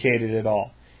complicated at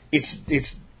all.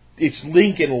 It's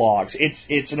Lincoln logs.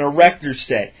 It's an erector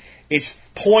set. It's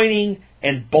pointing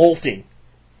and bolting.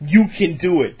 You can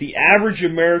do it. The average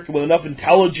American with enough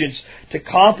intelligence to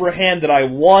comprehend that I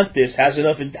want this has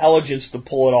enough intelligence to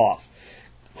pull it off.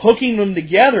 Hooking them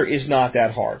together is not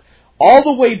that hard. All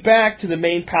the way back to the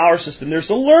main power system, there's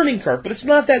a learning curve, but it's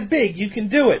not that big. You can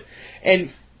do it.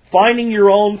 And finding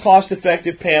your own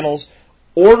cost-effective panels,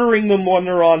 ordering them when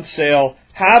they're on sale,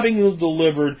 having them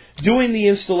delivered, doing the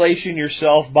installation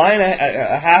yourself, buying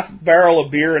a half barrel of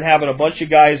beer and having a bunch of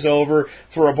guys over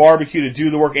for a barbecue to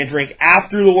do the work and drink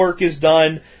after the work is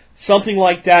done, something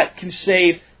like that can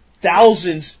save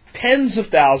thousands, tens of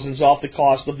thousands off the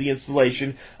cost of the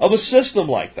installation of a system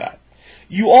like that.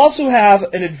 You also have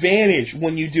an advantage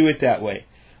when you do it that way.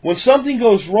 When something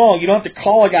goes wrong, you don't have to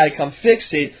call a guy to come fix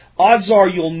it. Odds are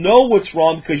you'll know what's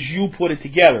wrong because you put it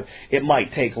together. It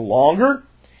might take longer.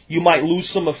 You might lose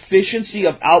some efficiency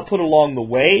of output along the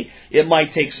way. It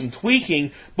might take some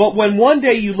tweaking. But when one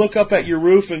day you look up at your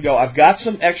roof and go, I've got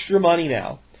some extra money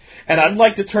now, and I'd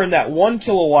like to turn that 1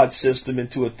 kilowatt system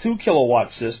into a 2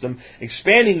 kilowatt system,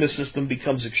 expanding the system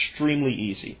becomes extremely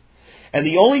easy. And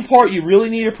the only part you really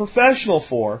need a professional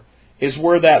for is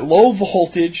where that low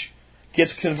voltage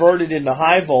gets converted into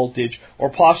high voltage or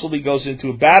possibly goes into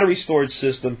a battery storage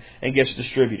system and gets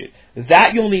distributed.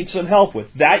 That you'll need some help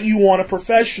with. That you want a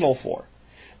professional for.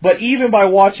 But even by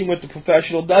watching what the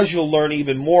professional does, you'll learn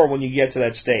even more when you get to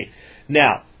that state.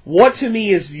 Now, what to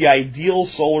me is the ideal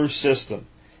solar system?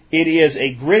 It is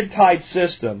a grid-tied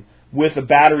system with a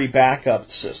battery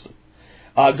backup system.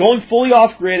 Going fully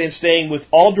off-grid and staying with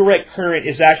all direct current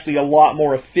is actually a lot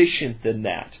more efficient than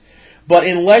that. But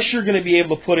unless you're going to be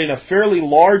able to put in a fairly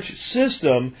large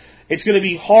system, it's going to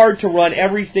be hard to run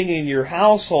everything in your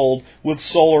household with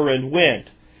solar and wind.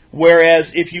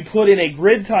 Whereas if you put in a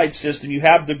grid-tied system, you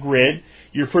have the grid,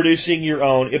 you're producing your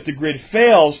own. If the grid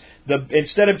fails,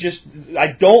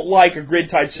 I don't like a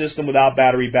grid-tied system without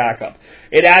battery backup.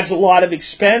 It adds a lot of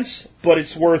expense, but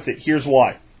it's worth it. Here's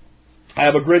why. I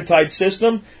have a grid-tied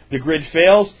system. The grid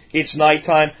fails. It's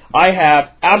nighttime. I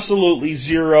have absolutely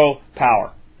zero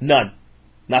power. None.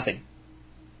 Nothing.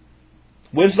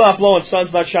 Wind's not blowing,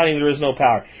 sun's not shining, there is no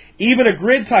power. Even a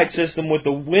grid-tied system with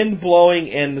the wind blowing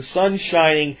and the sun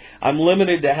shining, I'm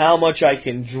limited to how much I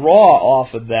can draw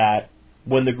off of that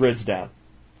when the grid's down.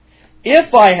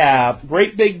 If I have a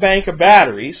great big bank of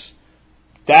batteries,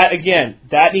 that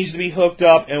needs to be hooked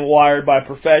up and wired by a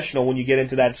professional when you get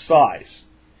into that size.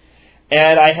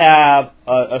 And I have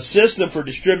a system for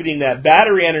distributing that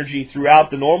battery energy throughout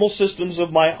the normal systems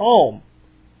of my home.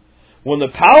 When the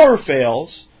power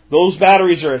fails, those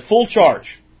batteries are at full charge.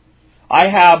 I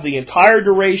have the entire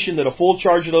duration that a full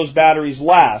charge of those batteries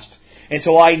last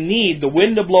until I need the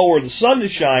wind to blow or the sun to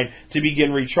shine to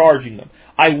begin recharging them.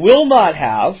 I will not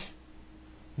have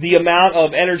the amount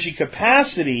of energy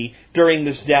capacity during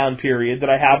this down period that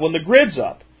I have when the grid's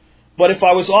up. But if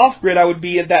I was off-grid, I would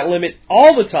be at that limit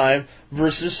all the time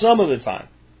versus some of the time.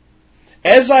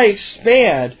 As I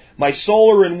expand my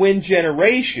solar and wind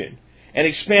generation and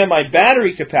expand my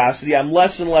battery capacity, I'm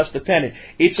less and less dependent.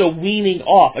 It's a weaning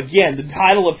off. Again, the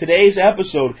title of today's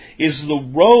episode is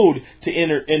The Road to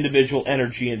Individual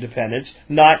Energy Independence,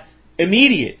 not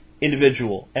immediate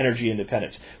individual energy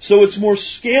independence. So it's more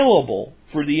scalable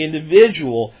for the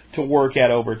individual to work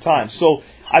at over time. So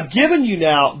I've given you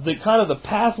now the kind of the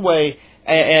pathway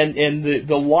and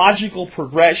the logical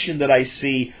progression that I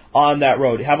see on that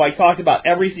road. Have I talked about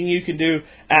everything you can do?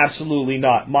 Absolutely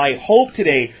not. My hope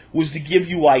today was to give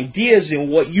you ideas in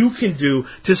what you can do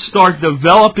to start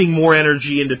developing more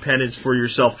energy independence for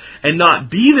yourself and not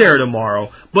be there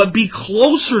tomorrow, but be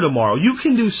closer tomorrow. You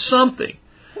can do something.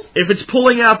 If it's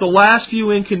pulling out the last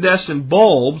few incandescent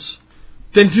bulbs,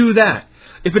 then do that.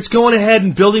 If it's going ahead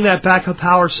and building that backup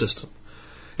power system,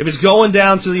 if it's going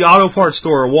down to the auto parts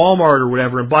store or Walmart or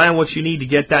whatever and buying what you need to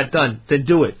get that done, then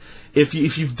do it. If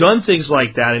you've done things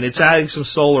like that and it's adding some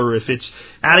solar, if it's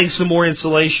adding some more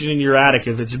insulation in your attic,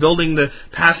 if it's building the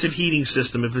passive heating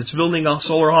system, if it's building a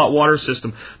solar hot water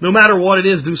system, no matter what it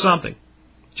is, do something.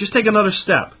 Just take another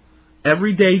step.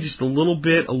 Every day, just a little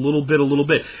bit, a little bit, a little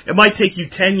bit. It might take you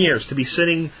 10 years to be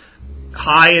sitting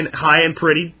high and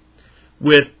pretty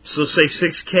with, so say,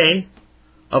 6K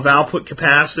of output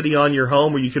capacity on your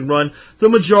home where you can run the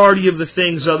majority of the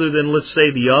things other than, let's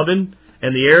say, the oven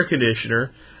and the air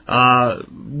conditioner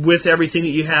with everything that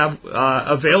you have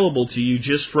available to you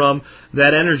just from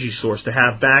that energy source, to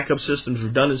have backup systems,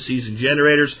 redundancies, and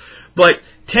generators. But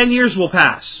 10 years will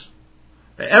pass.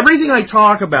 Everything I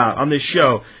talk about on this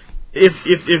show,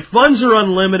 if funds are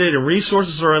unlimited and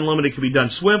resources are unlimited, it can be done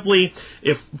swiftly.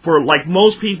 If, for like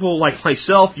most people, like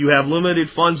myself, you have limited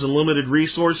funds and limited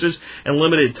resources and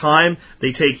limited time,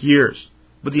 they take years.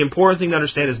 But the important thing to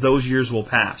understand is those years will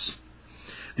pass.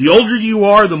 The older you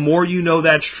are, the more you know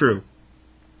that's true.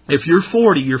 If you're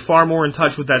 40, you're far more in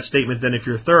touch with that statement than if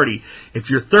you're 30. If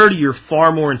you're 30, you're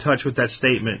far more in touch with that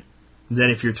statement than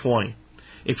if you're 20.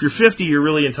 If you're 50, you're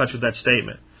really in touch with that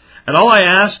statement. And all I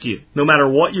ask you, no matter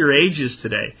what your age is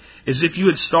today, is if you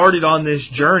had started on this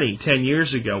journey 10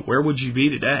 years ago, where would you be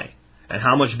today? And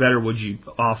how much better would you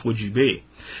be?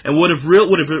 And would it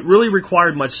really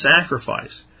required much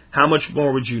sacrifice? How much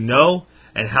more would you know?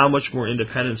 And how much more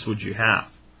independence would you have?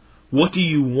 What do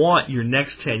you want your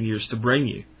next 10 years to bring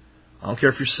you? I don't care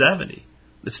if you're 70.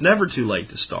 It's never too late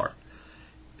to start.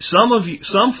 Some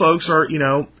folks are,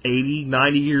 80,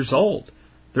 90 years old.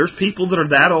 There's people that are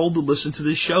that old that listen to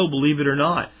this show, believe it or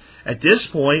not. At this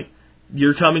point,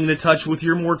 you're coming into touch with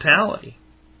your mortality.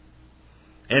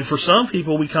 And for some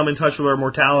people, we come in touch with our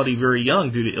mortality very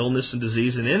young due to illness and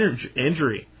disease and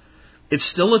injury. It's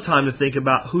still a time to think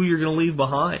about who you're going to leave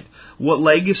behind. What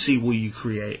legacy will you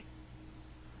create?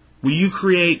 Will you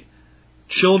create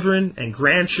children and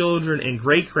grandchildren and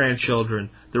great-grandchildren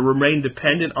that remain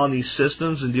dependent on these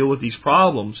systems and deal with these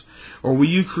problems? Or will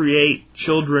you create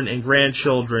children and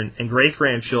grandchildren and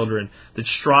great-grandchildren that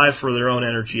strive for their own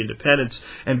energy independence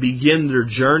and begin their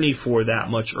journey for that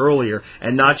much earlier,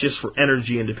 and not just for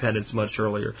energy independence much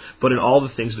earlier, but in all the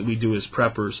things that we do as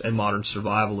preppers and modern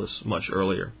survivalists much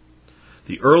earlier?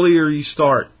 The earlier you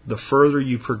start, the further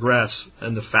you progress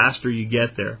and the faster you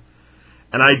get there.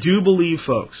 And I do believe,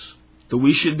 folks, that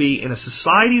we should be in a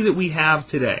society that we have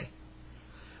today.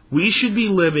 We should be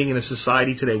living in a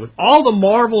society today with all the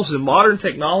marvels of modern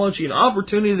technology and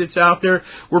opportunity that's out there,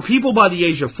 where people by the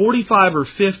age of 45 or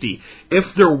 50, if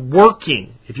they're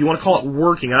working, if you want to call it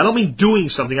working, I don't mean doing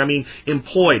something, I mean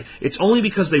employed, it's only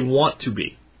because they want to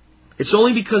be. It's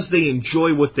only because they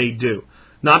enjoy what they do,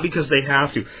 not because they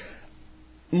have to.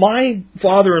 My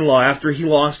father-in-law, after he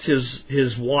lost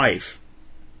his wife,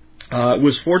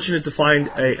 was fortunate to find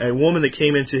a woman that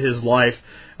came into his life,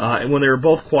 and when they were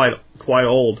both quite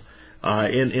old,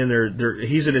 in their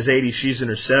he's in his 80s, she's in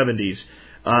her 70s.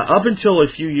 Up until a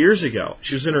few years ago,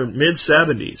 she was in her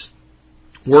mid-70s,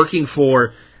 working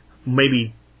for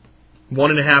maybe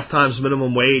 1.5 times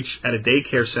minimum wage at a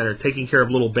daycare center, taking care of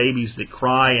little babies that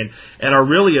cry and are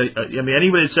really,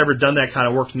 anybody that's ever done that kind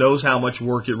of work knows how much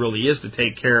work it really is to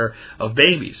take care of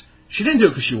babies. She didn't do it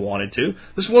because she wanted to.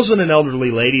 This wasn't an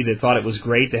elderly lady that thought it was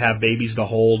great to have babies to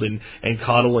hold and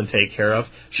cuddle and take care of.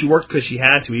 She worked because she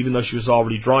had to, even though she was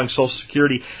already drawing Social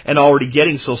Security and already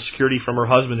getting Social Security from her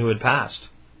husband who had passed.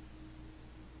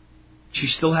 She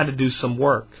still had to do some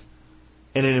work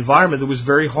in an environment that was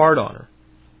very hard on her.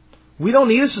 We don't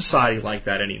need a society like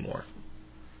that anymore.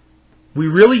 We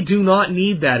really do not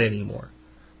need that anymore.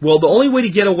 Well, the only way to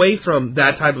get away from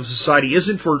that type of society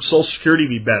isn't for Social Security to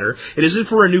be better. It isn't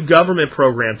for a new government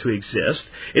program to exist.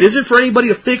 It isn't for anybody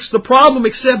to fix the problem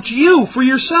except you, for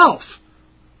yourself,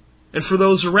 and for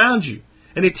those around you,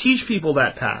 and to teach people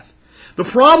that path. The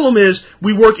problem is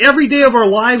we work every day of our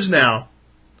lives now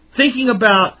thinking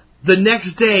about the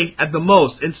next day at the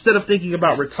most, instead of thinking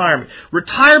about retirement.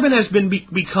 Retirement has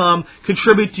become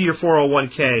contribute to your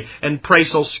 401k and pray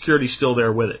Social Security still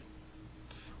there with it.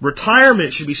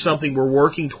 Retirement should be something we're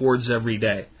working towards every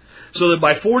day. So that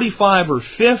by 45 or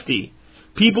 50,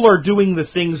 people are doing the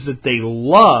things that they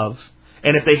love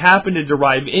And if they happen to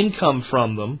derive income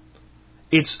from them,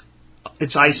 it's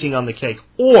icing on the cake.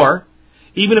 Or,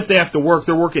 even if they have to work,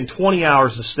 they're working 20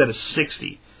 hours instead of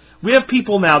 60. We have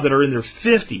people now that are in their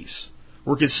 50s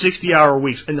working 60-hour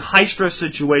weeks in high-stress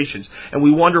situations, and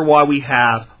we wonder why we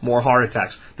have more heart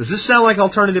attacks. Does this sound like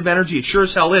alternative energy? It sure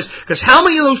as hell is. Because how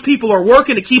many of those people are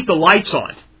working to keep the lights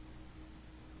on?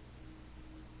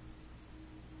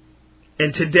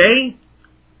 And today,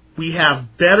 we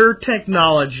have better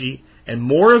technology and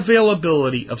more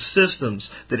availability of systems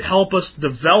that help us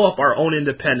develop our own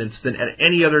independence than at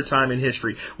any other time in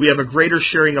history. We have a greater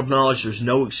sharing of knowledge. There's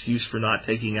no excuse for not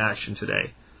taking action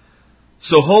today.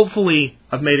 So hopefully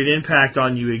I've made an impact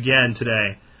on you again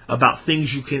today about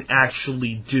things you can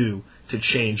actually do to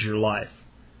change your life.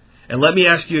 And let me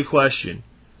ask you a question,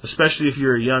 especially if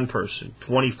you're a young person,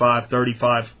 25,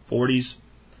 35, 40s.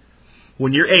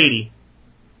 When you're 80,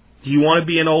 do you want to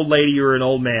be an old lady or an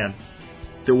old man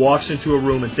that walks into a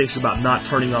room and thinks about not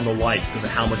turning on the lights because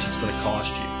of how much it's going to cost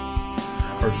you?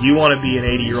 Or do you want to be an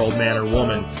 80-year-old man or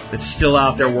woman that's still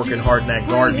out there working hard in that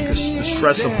garden because the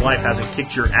stress of life hasn't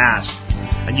kicked your ass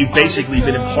and you've basically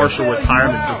been in partial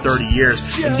retirement for 30 years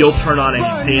and you'll turn on any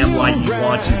damn light you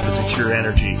want to because it's your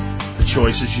energy? The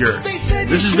choice is yours.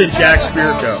 This has been Jack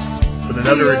Spirko with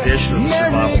another edition of the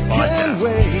Survival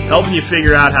Podcast, helping you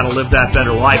figure out how to live that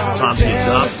better life when times get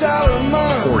tough,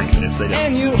 or even if they don't.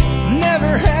 And you'll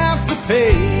never have to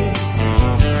pay.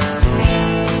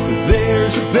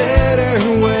 There's a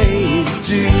better way to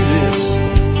do this.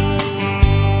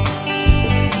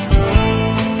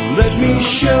 Let me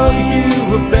show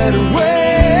you a better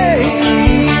way.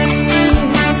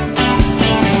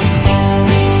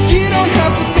 You don't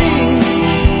have to be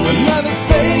another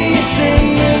face in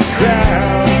the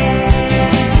crowd.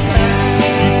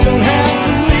 You don't have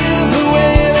to live the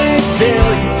way they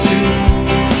tell you to.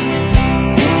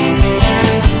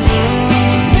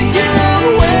 Make your own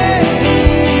way,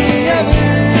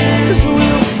 others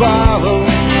will follow.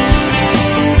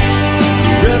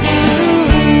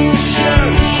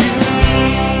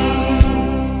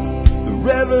 The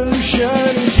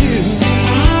revolution is you.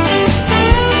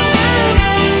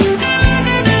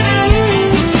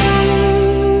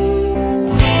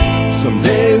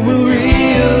 Someday we'll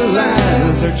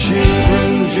realize our children